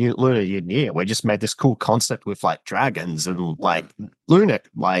Lunar New Year. We just made this cool concept with like dragons and like Lunar,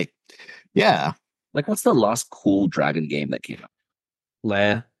 like yeah. Like, what's the last cool dragon game that came out?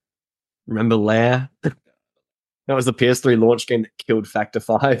 Lair. Remember Lair? That was the PS3 launch game that killed Factor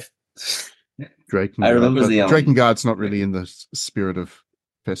 5. Drake. I remember the, Drakengard's not really in the spirit of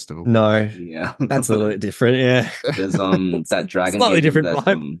festival. No, Yeah, that's a little bit different. Yeah. There's that dragon Slightly game different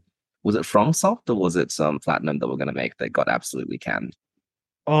that, vibe. was it FromSoft or was it some Platinum that we're gonna make that got absolutely canned?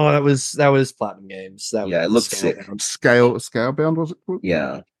 Oh, that was Platinum Games. That Yeah, was it looked sick. Scalebound. Scalebound, was it called?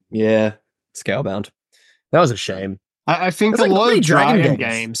 Yeah, Yeah, Scalebound. That was a shame. I think There's, a like, lot not of many dragon dragon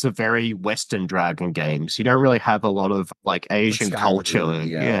games. games are very Western dragon games. You don't really have a lot of like Asian Skyrim, culture.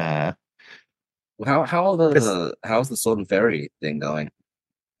 yeah. Yeah. how's the Sword and Fairy thing going?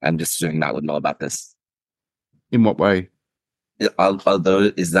 I'm just assuming Matt would know about this. In what way?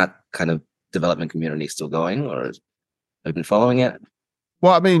 Although, is that kind of development community still going, or have you been following it?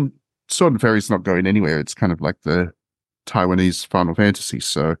 Well, I mean, Sword and Fairy's not going anywhere. It's kind of like the Taiwanese Final Fantasy,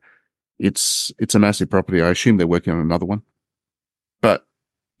 so it's a massive property. I assume they're working on another one, but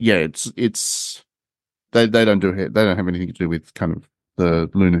yeah, it's they don't have anything to do with kind of the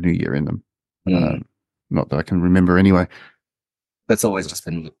Lunar New Year in them. Mm. Not that I can remember anyway. That's always just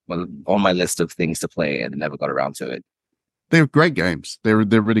been on my list of things to play and never got around to it. They're great games. They're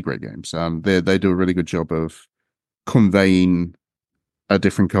really great games. They do a really good job of conveying a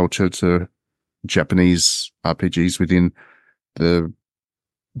different culture to Japanese RPGs within the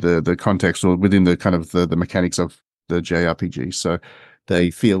context or within the kind of the mechanics of the JRPG. So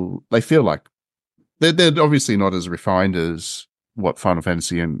they feel like they're obviously not as refined as what Final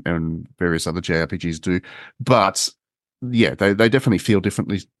Fantasy and various other JRPGs do, but yeah, they definitely feel different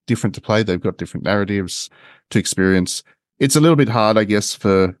to play. They've got different narratives to experience. It's a little bit hard, I guess,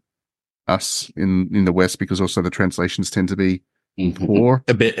 for us in the West because also the translations tend to be poor.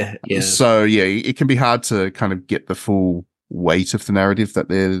 A bit, yeah. So yeah, it can be hard to kind of get the full weight of the narrative that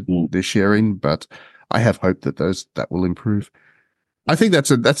they're sharing, but I have hope that that will improve. I think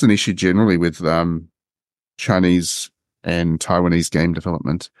that's an issue generally with Chinese and Taiwanese game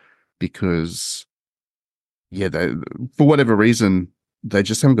development because yeah, for whatever reason they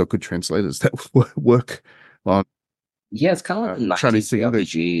just haven't got good translators that work on. Yeah, it's kind of like a Chinese 90s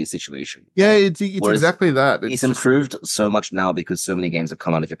RPG situation. Yeah, it's Whereas exactly that. It's improved so much now because so many games have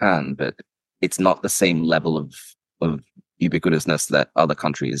come out of Japan, but it's not the same level of ubiquitousness that other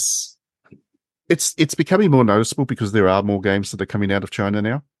countries. It's becoming more noticeable because there are more games that are coming out of China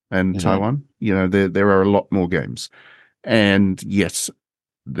now and Taiwan. You know, there are a lot more games, and yes,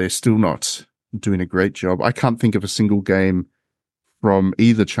 they're still not doing a great job. I can't think of a single game from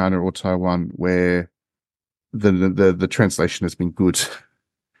either China or Taiwan where the translation has been good.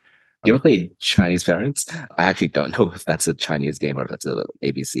 You ever played Chinese Parents? I actually don't know if that's a Chinese game or if that's a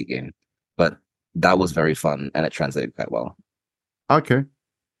ABC game, but that was very fun and it translated quite well. Okay.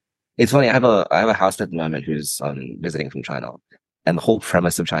 It's funny. I have a housemate at the moment who's visiting from China, and the whole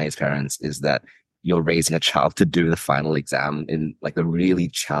premise of Chinese Parents is that you're raising a child to do the final exam in like the really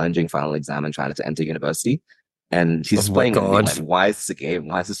challenging final exam in China to enter university, and she's Oh my playing it and being God. like, "Why is this a game?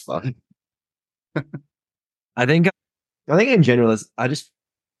 Why is this fun?" I think in general,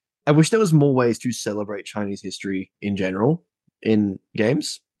 I wish there was more ways to celebrate Chinese history in general in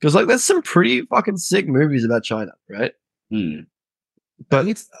games because like there's some pretty fucking sick movies about China, right? Hmm. But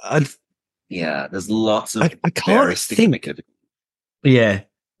Yeah, there's lots of I can't very think. significant. Yeah,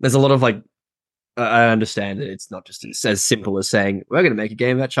 there's a lot of like I understand that it's not just as simple as saying we're going to make a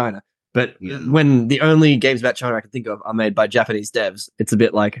game about China, but Yeah. when the only games about China I can think of are made by Japanese devs, it's a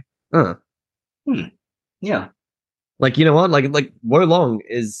bit like, Yeah. like you know what, like Wolong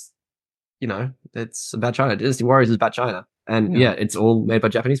is, you know, it's about China. Dynasty Warriors is about China, and Yeah. yeah, it's all made by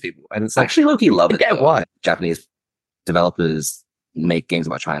Japanese people, and it's like, Actually, low-key love I it. get though. why. Japanese developers make games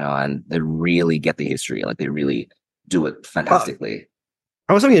about China and they really get the history. Like they really do it fantastically.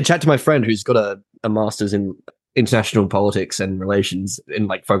 I was having a chat to my friend who's got a master's in international politics and relations in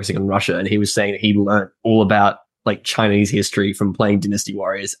like focusing on Russia, and he was saying that he learned all about like Chinese history from playing Dynasty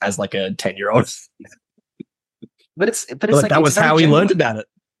Warriors as like a 10-year-old. But it's Like, that was how he learned about it.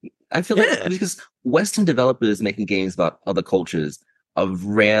 I feel like because Western developers making games about other cultures are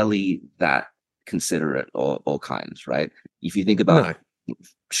rarely that considerate or kind, right? If you think about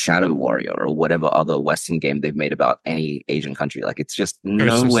Shadow Warrior or whatever other Western game they've made about any Asian country, like it's just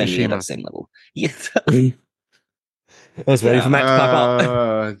nowhere near that same level. Yeah. I was waiting for Matt to pop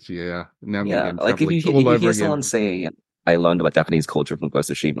up. Yeah. Now I'm Yeah. getting Like if you hear someone say, I learned about Japanese culture from Ghost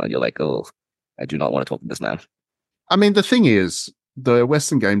of Tsushima, you're like, oh, I do not want to talk to this man. I mean, the thing is, the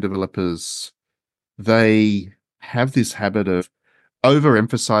Western game developers, they have this habit of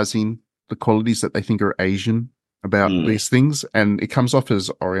overemphasizing the qualities that they think are Asian about these things, and it comes off as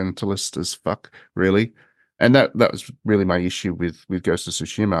Orientalist as fuck, really. And that was really my issue with Ghost of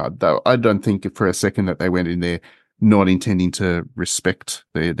Tsushima. Though I don't think for a second that they went in there not intending to respect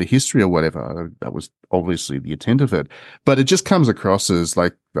the history or whatever. That was obviously the intent of it. But it just comes across as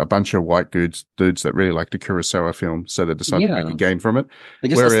like a bunch of white dudes that really like the Kurosawa film, so they decided to make a game from it. They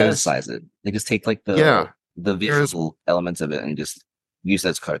just aestheticize it. They just take like the visual elements of it and just use that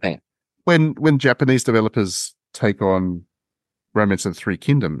as code paint. When Japanese developers take on Romance of the Three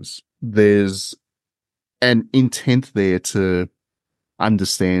Kingdoms, there's an intent there to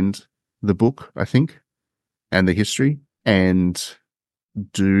understand the book, I think, and the history, and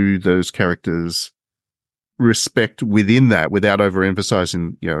do those characters respect within that without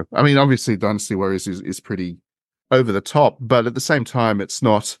overemphasizing, you know, I mean, obviously Dynasty Warriors is pretty over the top, but at the same time, it's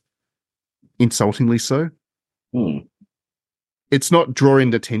not insultingly so. It's not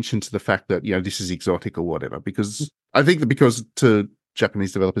drawing attention to the fact that, you know, this is exotic or whatever, because I think that because to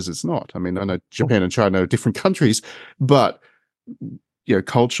Japanese developers, it's not. I mean, I know Japan and China are different countries, but, you know,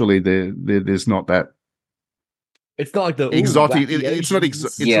 culturally there's not that. It's not like the exotic. wacky It's not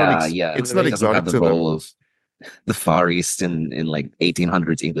Asians. it's not It doesn't exotic have the to them. role of the Far East in like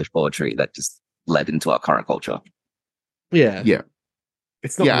 1800s English poetry that just led into our current culture. Yeah. Yeah.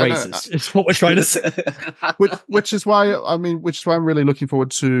 It's not Yeah, I know. racist. It's what we're trying to say. which is why I'm really looking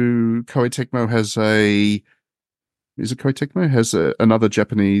forward to Koei Tecmo has another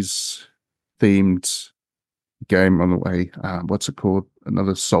Japanese themed game on the way. What's it called?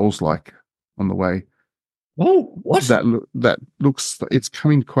 Another Souls-like on the way. Oh, what? That looks it's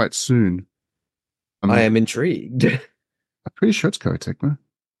coming quite soon. I am intrigued. I'm pretty sure it's Koei Tecmo,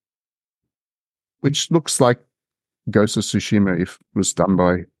 which looks like Ghost of Tsushima if it was done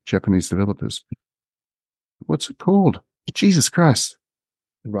by Japanese developers. What's it called? Jesus Christ!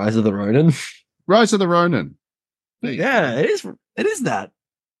 Rise of the Ronin. Rise of the Ronin. Yeah, it is. It is that.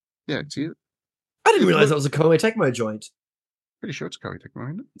 Yeah, I didn't realize that was a Koei Tecmo joint. pretty sure it's Koei Tecmo.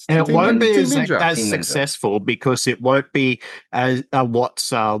 Isn't it? And it Team won't be Ninja. as Team Ninja. successful because it won't be as what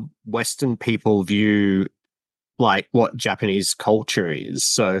Western people view like what Japanese culture is.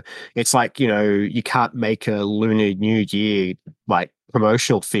 So it's like, you can't make a Lunar New Year like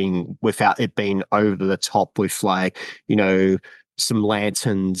promotional thing without it being over the top with like, some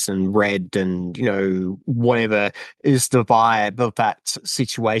lanterns and red and, whatever is the vibe of that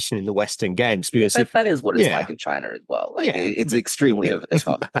situation in the Western games. Because That is what it's Yeah. like in China as well. Like, Yeah. it's extremely over the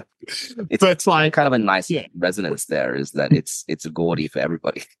top. it's like Kind of a nice Yeah. resonance there is that it's gaudy for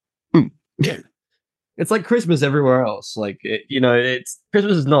everybody. It's like Christmas everywhere else. Like, it's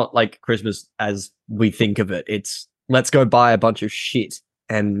Christmas is not like Christmas as we think of it. It's let's go buy a bunch of shit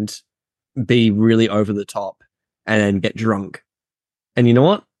and be really over the top and then get drunk. And you know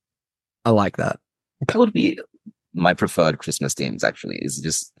what? I like that. That would be my preferred Christmas themes, actually, is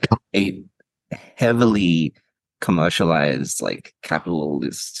just a heavily commercialized, like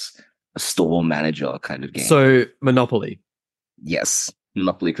capitalist store manager kind of game. So Monopoly. Yes,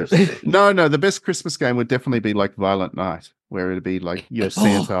 Monopoly Christmas. No, the best Christmas game would definitely be like Violent Night, where it'd be like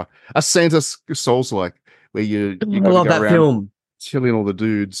Santa, a Santa Souls like, where you I got love to go that around film. killing all the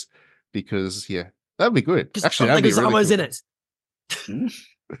dudes because that'd be good. Because Actually, John that'd be really Leguizamo's cool. in it.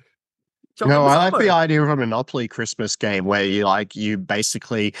 John I like Leguizamo. the idea of a Monopoly Christmas game where you're like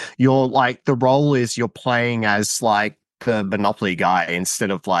the role is you're playing as like the Monopoly guy instead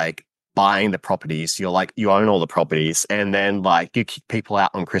of like buying the properties. You're like you own all the properties and then like you kick people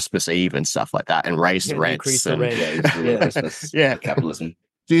out on Christmas Eve and stuff like that and raise the rents. Increase the and- rent. Yeah, it's really Yeah. Christmas. Yeah. Capitalism.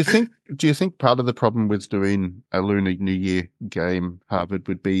 Do you think part of the problem with doing a Lunar New Year game, Harvard,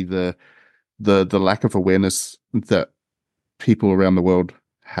 would be the lack of awareness that people around the world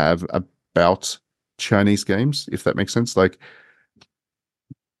have about Chinese games, if that makes sense? Like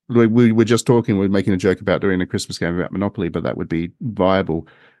we were just talking, we're making a joke about doing a Christmas game about Monopoly, but that would be viable.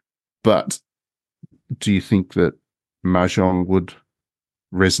 But do you think that Mahjong would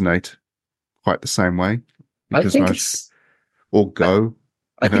resonate quite the same way? I think or Go.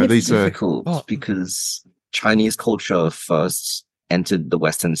 I think it's these are difficult because Chinese culture first entered the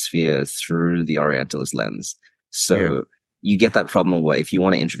Western sphere through the Orientalist lens. So you get that problem where if you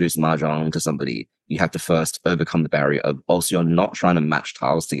want to introduce Mahjong to somebody, you have to first overcome the barrier of also you're not trying to match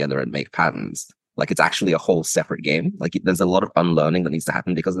tiles together and make patterns. Like it's actually a whole separate game. Like there's a lot of unlearning that needs to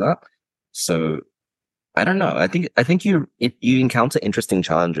happen because of that. So I don't know. I think you encounter interesting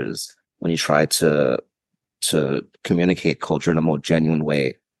challenges when you try to communicate culture in a more genuine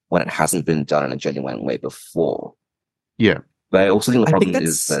way when it hasn't been done in a genuine way before. Yeah. But I also think the I think problem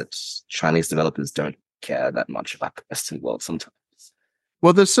is that's- that Chinese developers don't care that much about the Western world sometimes.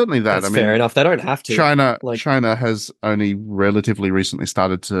 Well, there's certainly that. That's fair enough. They don't have to. China has only relatively recently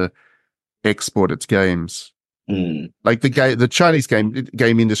started to export its games. Like the Chinese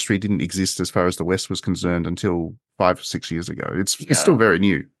game industry didn't exist as far as the West was concerned until 5 or 6 years ago. It's still very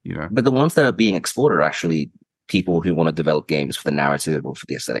new, But the ones that are being exported are actually people who want to develop games for the narrative or for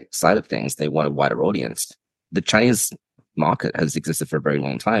the aesthetic side of things. They want a wider audience. The Chinese market has existed for a very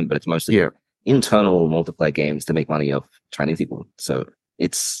long time, but it's mostly internal multiplayer games to make money off Chinese people. So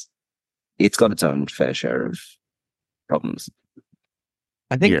it's got its own fair share of problems.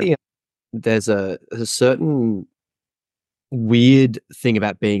 I think there's a certain weird thing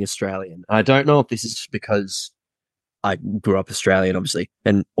about being Australian. I don't know if this is just because I grew up Australian, obviously,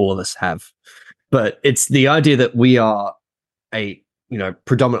 and all of us have, but it's the idea that we are a,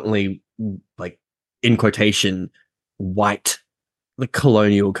 predominantly like in quotation, white, like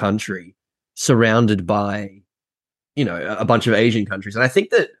colonial country surrounded by, a bunch of Asian countries. And I think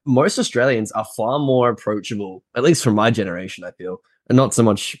that most Australians are far more approachable, at least from my generation, I feel, and not so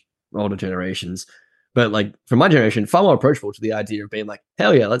much older generations, but like from my generation, far more approachable to the idea of being like,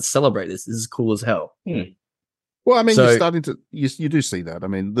 hell yeah, let's celebrate this. This is cool as hell. Well, I mean, So- you're starting to you do see that. I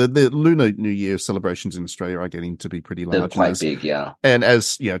mean, the Lunar New Year celebrations in Australia are getting to be pretty They're large. quite big, yeah. And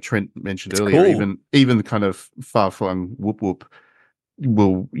as Trent mentioned It's earlier, cool. even the kind of far flung whoop whoop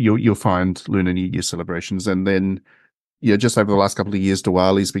you'll find Lunar New Year celebrations, and then just over the last couple of years,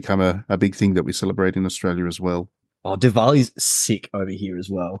 Diwali's become a big thing that we celebrate in Australia as well, Oh, Diwali's sick over here as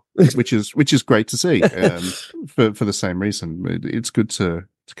well. which is great to see. For the same reason, it's good to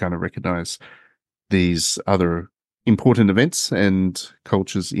kind of recognise these other important events and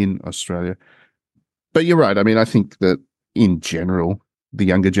cultures in Australia. But you're right. I mean, I think that in general, the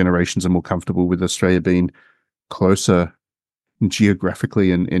younger generations are more comfortable with Australia being closer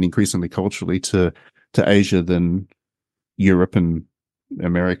geographically and increasingly culturally to Asia than Europe and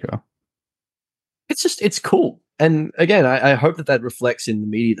America. It's cool. And again, I hope that reflects in the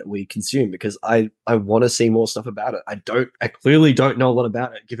media that we consume, because I want to see more stuff about it. I clearly don't know a lot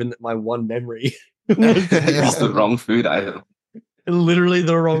about it, given that my one memory was It's the wrong food item. literally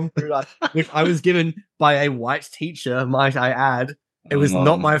the wrong food, which I was given by a white teacher, might I add. It was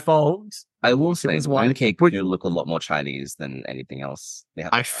not my fault. I will say, was wine white. cake do look a lot more Chinese than anything else. They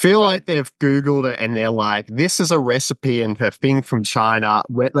have I feel like they've Googled it and they're like, this is a recipe and a thing from China.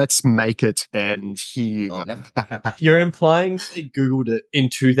 Let's make it. And here. You're implying they Googled it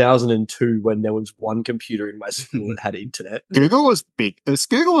in 2002 when there was one computer in my school that had internet. Google was big.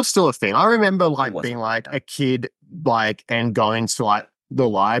 Google was still a thing. I remember like was. being like a kid, like, and going to like the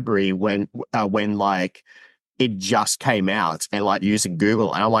library when like it just came out and like using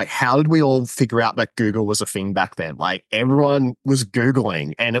Google. And I'm like, how did we all figure out that Google was a thing back then? Like everyone was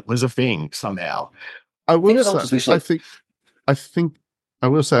Googling and it was a thing somehow. I will it's also say, I think I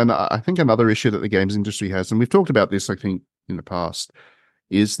will say, and I think another issue that the games industry has, and we've talked about this, I think, in the past,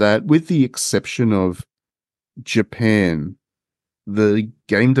 is that with the exception of Japan, the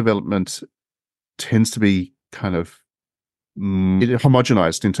game development tends to be kind of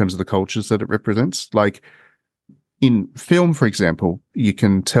homogenized in terms of the cultures that it represents. Like in film, for example, you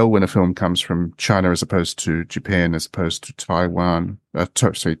can tell when a film comes from China as opposed to Japan, as opposed to Taiwan,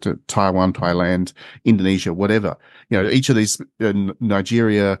 to Taiwan, Thailand, Indonesia, whatever. Each of these,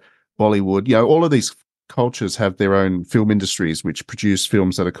 Nigeria, Bollywood, all of these cultures have their own film industries which produce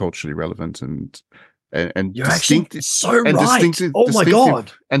films that are culturally relevant and You're actually so right. Oh my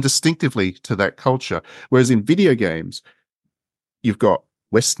god! And distinctively to that culture. Whereas in video games, you've got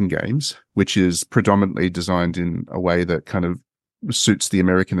Western games, which is predominantly designed in a way that kind of suits the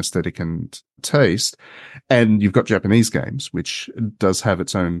American aesthetic and taste. And you've got Japanese games, which does have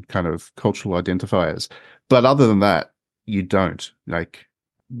its own kind of cultural identifiers. But other than that, you don't. Like,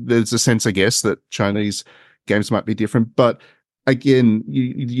 there's a sense, I guess, that Chinese games might be different. But again,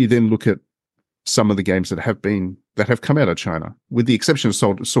 you then look at some of the games that have come out of China, with the exception of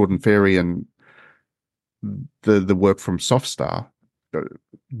Sword and Fairy and the work from Softstar.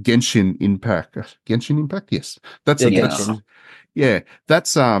 Genshin Impact, yes, that's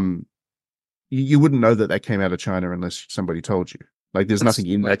that's you wouldn't know that came out of China unless somebody told you. Like, there's nothing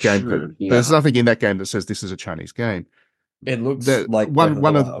in that game. There's nothing in that game that says this is a Chinese game. It looks like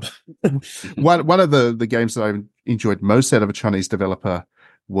one of the games that I enjoyed most out of a Chinese developer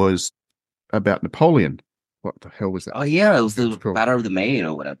was about Napoleon. What the hell was that? Oh yeah, it was the Banner of the Maid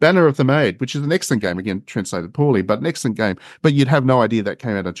or whatever. Banner of the Maid, which is an excellent game. Again, translated poorly, but an excellent game. But you'd have no idea that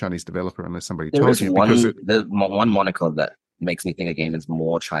came out of a Chinese developer unless somebody told you. There's one moniker that makes me think a game is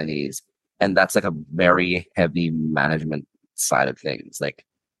more Chinese, and that's like a very heavy management side of things, like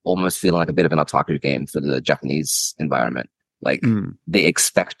almost feeling like a bit of an otaku game for the Japanese environment. Like they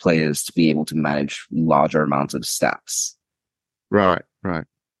expect players to be able to manage larger amounts of stats. Right.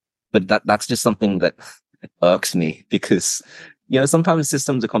 But that's just something that irks me, because sometimes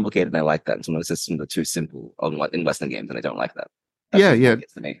systems are complicated and I like that, and some of the systems are too simple in Western games and I don't like that. That's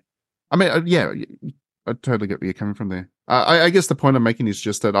gets to me. I mean, I totally get where you're coming from there. I guess the point I'm making is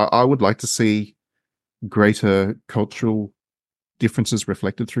just that I would like to see greater cultural differences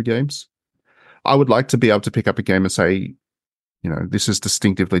reflected through games. I would like to be able to pick up a game and say, this is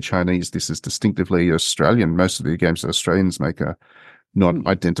distinctively Chinese, this is distinctively Australian. Most of the games that Australians make are not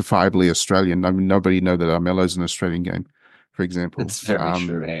identifiably Australian. I mean, nobody know that Armello's an Australian game, for example. It's very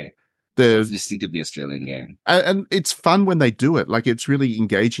true, hey? The It's distinctively Australian game. And it's fun when they do it. Like, it's really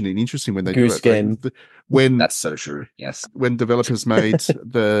engaging and interesting when they do it. Game. When that's so true. Yes. When developers made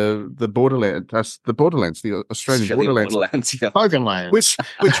the Borderlands, the Australian Borderlands, yeah. Pogonland, which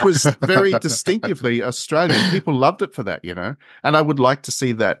was very distinctively Australian. People loved it for that, And I would like to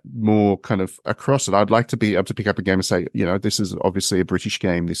see that more kind of across it. I'd like to be able to pick up a game and say, this is obviously a British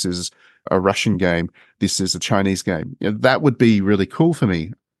game, this is a Russian game, this is a Chinese game. That would be really cool for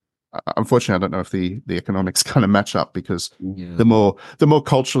me. unfortunately, I don't know if the economics kind of match up, because Yeah. the more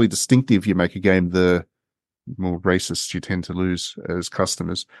culturally distinctive you make a game, the more racist you tend to lose as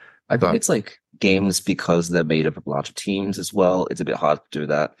customers. I think it's like games, because they're made up of larger teams as well. It's a bit hard to do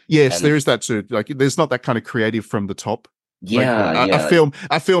that. Yes, And there is that too. Like, there's not that kind of creative from the top. Like, yeah,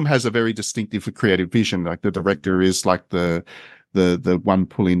 a film has a very distinctive creative vision. Like, the director is like the one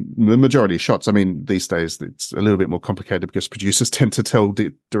pulling the majority of shots. I mean, these days it's a little bit more complicated because producers tend to tell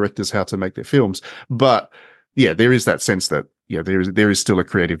directors how to make their films. But yeah, there is that sense that there is still a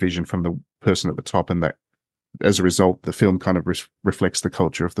creative vision from the person at the top, and that as a result, the film kind of reflects the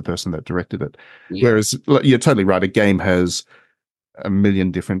culture of the person that directed it. Yeah. Whereas you're totally right. A game has a million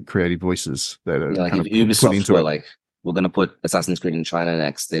different creative voices that are like kind if of put Ubisoft into were it. like, we're gonna put Assassin's Creed in China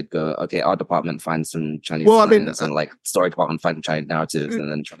next, they'd go, okay, our department finds some Chinese Well, I mean, designers, and like story department finds Chinese narratives, and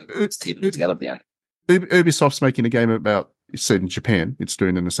then trying to tape them together at the end. Ubisoft's making a game about, it's set in Japan. It's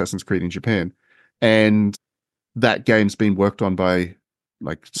doing an Assassin's Creed in Japan, and that game's been worked on by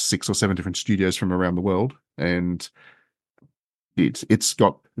like 6 or 7 different studios from around the world, and it's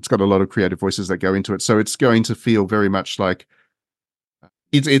got a lot of creative voices that go into it. So it's going to feel very much like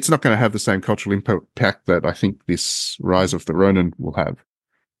it's not going to have the same cultural impact that I think this Rise of the Ronin will have,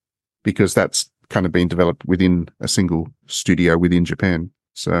 because that's kind of been developed within a single studio within Japan.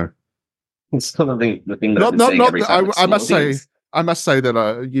 So it's kind of the thing that I've been saying every time. I must say that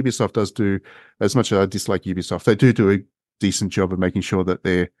Ubisoft does do, as much as I dislike Ubisoft, they do a decent job of making sure that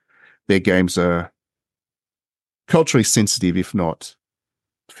their games are culturally sensitive, if not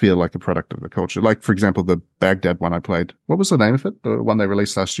feel like a product of the culture. Like, for example, the Baghdad one I played. What was the name of it? The one they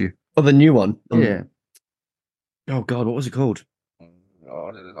released last year? Oh, the new one. Yeah. Oh God, what was it called?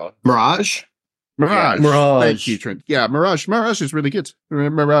 Mirage. Mirage. Thank you, Trent. Yeah, Mirage. Mirage is really good.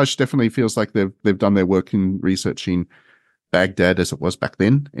 Mirage definitely feels like they've done their work in researching Baghdad as it was back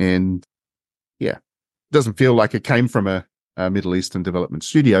then, and yeah, it doesn't feel like it came from a Middle Eastern development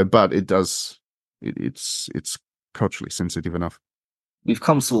studio, but it does. It's culturally sensitive enough. We've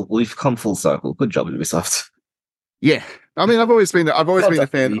come full circle. Good job, Ubisoft. Yeah, I mean, I've always been a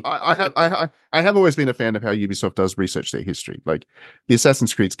fan. I have always been a fan of how Ubisoft does research their history. Like, the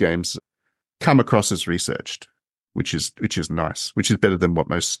Assassin's Creed games come across as researched, which is nice, which is better than what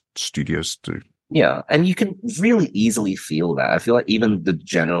most studios do. Yeah, and you can really easily feel that. I feel like even the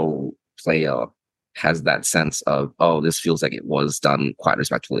general player has that sense of, oh, this feels like it was done quite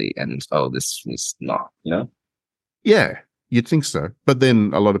respectfully, and oh, this was not, Yeah, you'd think so. But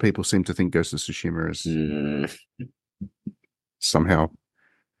then a lot of people seem to think Ghost of Tsushima is somehow...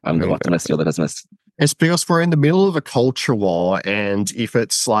 I'm the optimist, you're the pessimist. It's because we're in the middle of a culture war, and if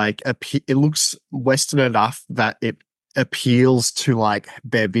it's like it looks Western enough that it appeals to like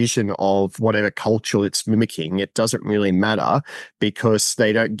their vision of whatever culture it's mimicking, it doesn't really matter, because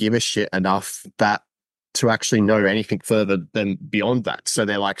they don't give a shit enough that to actually know anything further than beyond that. So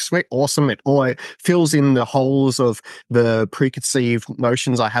they're like, sweet, awesome. It all fills in the holes of the preconceived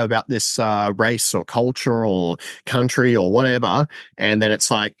notions I have about this race or culture or country or whatever. And then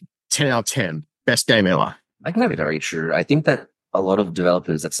it's like 10 out of 10, best game ever. I can have it very true. I think that a lot of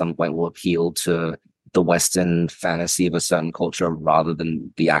developers at some point will appeal to the Western fantasy of a certain culture rather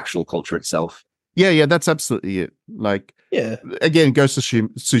than the actual culture itself. Yeah, that's absolutely it. Like, Yeah. Again, Ghost of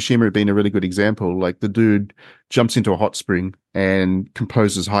Tsushima had been a really good example. Like, the dude jumps into a hot spring and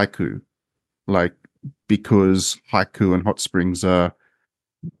composes haiku, like, because haiku and hot springs are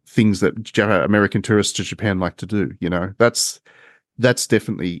things that American tourists to Japan like to do. That's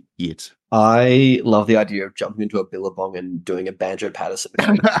definitely it. I love the idea of jumping into a billabong and doing a Banjo Patterson.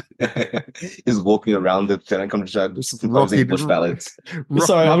 Is walking around the countryside, just composing bush ballads.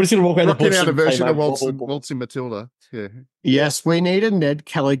 Sorry, I'm just going to walk around the bush out a and play version my of bubble. Waltzing Matilda. Yeah. Yes, we need a Ned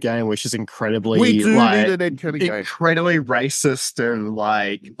Kelly game, which is incredibly We do need a Ned Kelly game. Incredibly racist and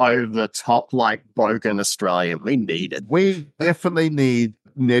like over the top, like bogan Australian. We need it. We definitely need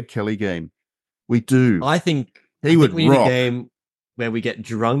Ned Kelly game. We do. I think He would we need rock. a game where we get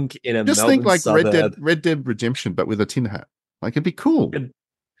drunk in a Just Melbourne think like suburb. Red Dead Redemption, but with a tin hat. Like, it'd be cool.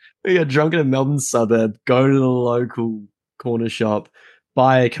 We get drunk in a Melbourne suburb, go to the local corner shop,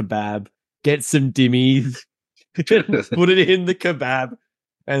 buy a kebab, get some dimmies, put it in the kebab,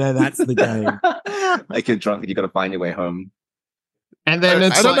 and then that's the game. Like, you're drunk and you got to find your way home. And then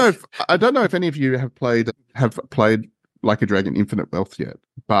it's I don't know if any of you have played Like a Dragon Infinite Wealth yet,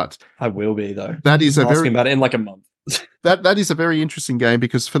 but I will be though. that is I'm asking about it in like a month. that is a very interesting game,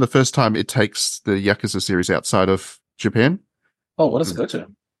 because for the first time it takes the Yakuza series outside of Japan. Oh, what does it go to?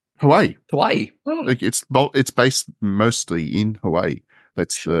 Hawaii. Hawaii. Like, it's based mostly in Hawaii.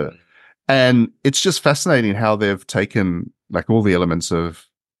 And it's just fascinating how they've taken like all the elements of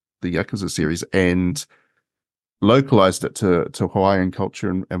Yakuza series and localized it to Hawaiian culture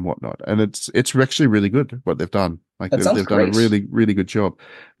and whatnot. And it's actually really good what they've done. Like That sounds they've done a great. really, really good job.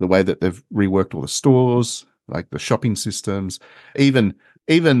 The way that they've reworked all the stores, like the shopping systems, even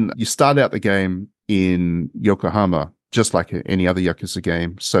you start out the game in Yokohama, just like any other Yakuza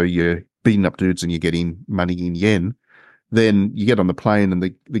game. So you're beating up dudes and you're getting money in yen. Then you get on the plane and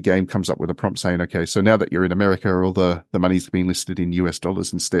the game comes up with a prompt saying, okay, so now that you're in America, all the money's being listed in US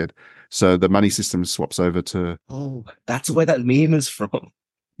dollars instead. So the money system swaps over to... Oh, that's where that meme is from.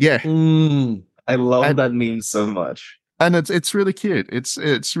 Yeah. I love that meme so much. And it's really cute.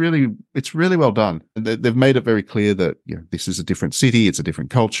 It's really well done. They've made it very clear that, you know, this is a different city, it's a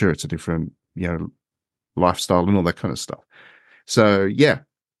different culture, it's a different, you know, lifestyle and all that kind of stuff. So yeah,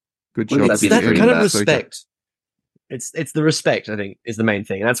 good job. Wouldn't It's that be that the kind dream? of respect. It's the respect, I think, is the main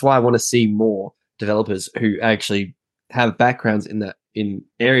thing. And that's why I want to see more developers who actually have backgrounds in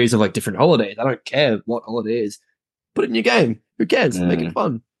areas of like different holidays. I don't care what holiday it is. Put it in your game. Who cares? Make it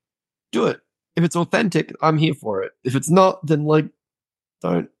fun. Do it. If it's authentic, I'm here for it. If it's not, then like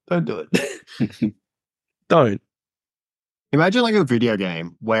don't do it. Don't. Imagine like a video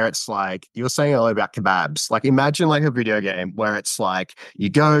game where it's like, you were saying earlier about kebabs. Like imagine like a video game where it's like, you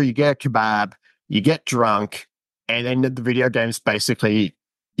go, you get a kebab, you get drunk, and then the video game's basically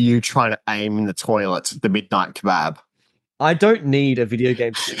you trying to aim in the toilet, the midnight kebab. I don't need a video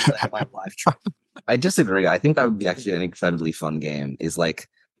game to simulate my life. I disagree. I think that would be actually an incredibly fun game. Is like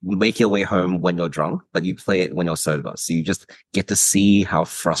make your way home when you're drunk, but you play it when you're sober. So you just get to see how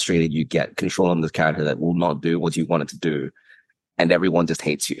frustrated you get controlling this character that will not do what you want it to do, and everyone just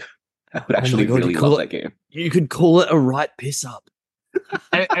hates you. I would actually God, really you love call that game. You could call it a right piss up.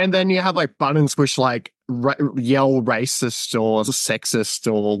 and then you have like buttons which like yell racist or sexist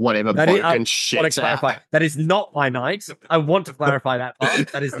or whatever That is, broken I shit. want to clarify. That is not my night. I want to clarify that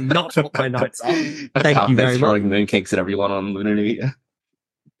part. That is not what my nights are. Thank you very much. Throwing mooncakes at everyone on Lunar New Year.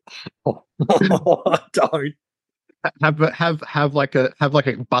 Don't. Have like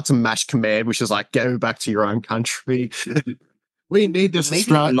a button mash command, which is like go back to your own country. We need this.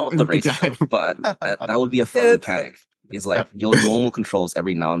 Maybe not the race, but that would be a fun mechanic. Is like your normal controls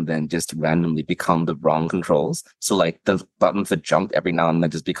every now and then just randomly become the wrong controls. So like the button for jump every now and then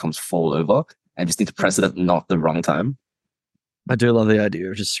just becomes fall over and just need to press it at not the wrong time. I do love the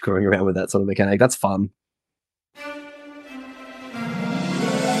idea of just screwing around with that sort of mechanic. That's fun.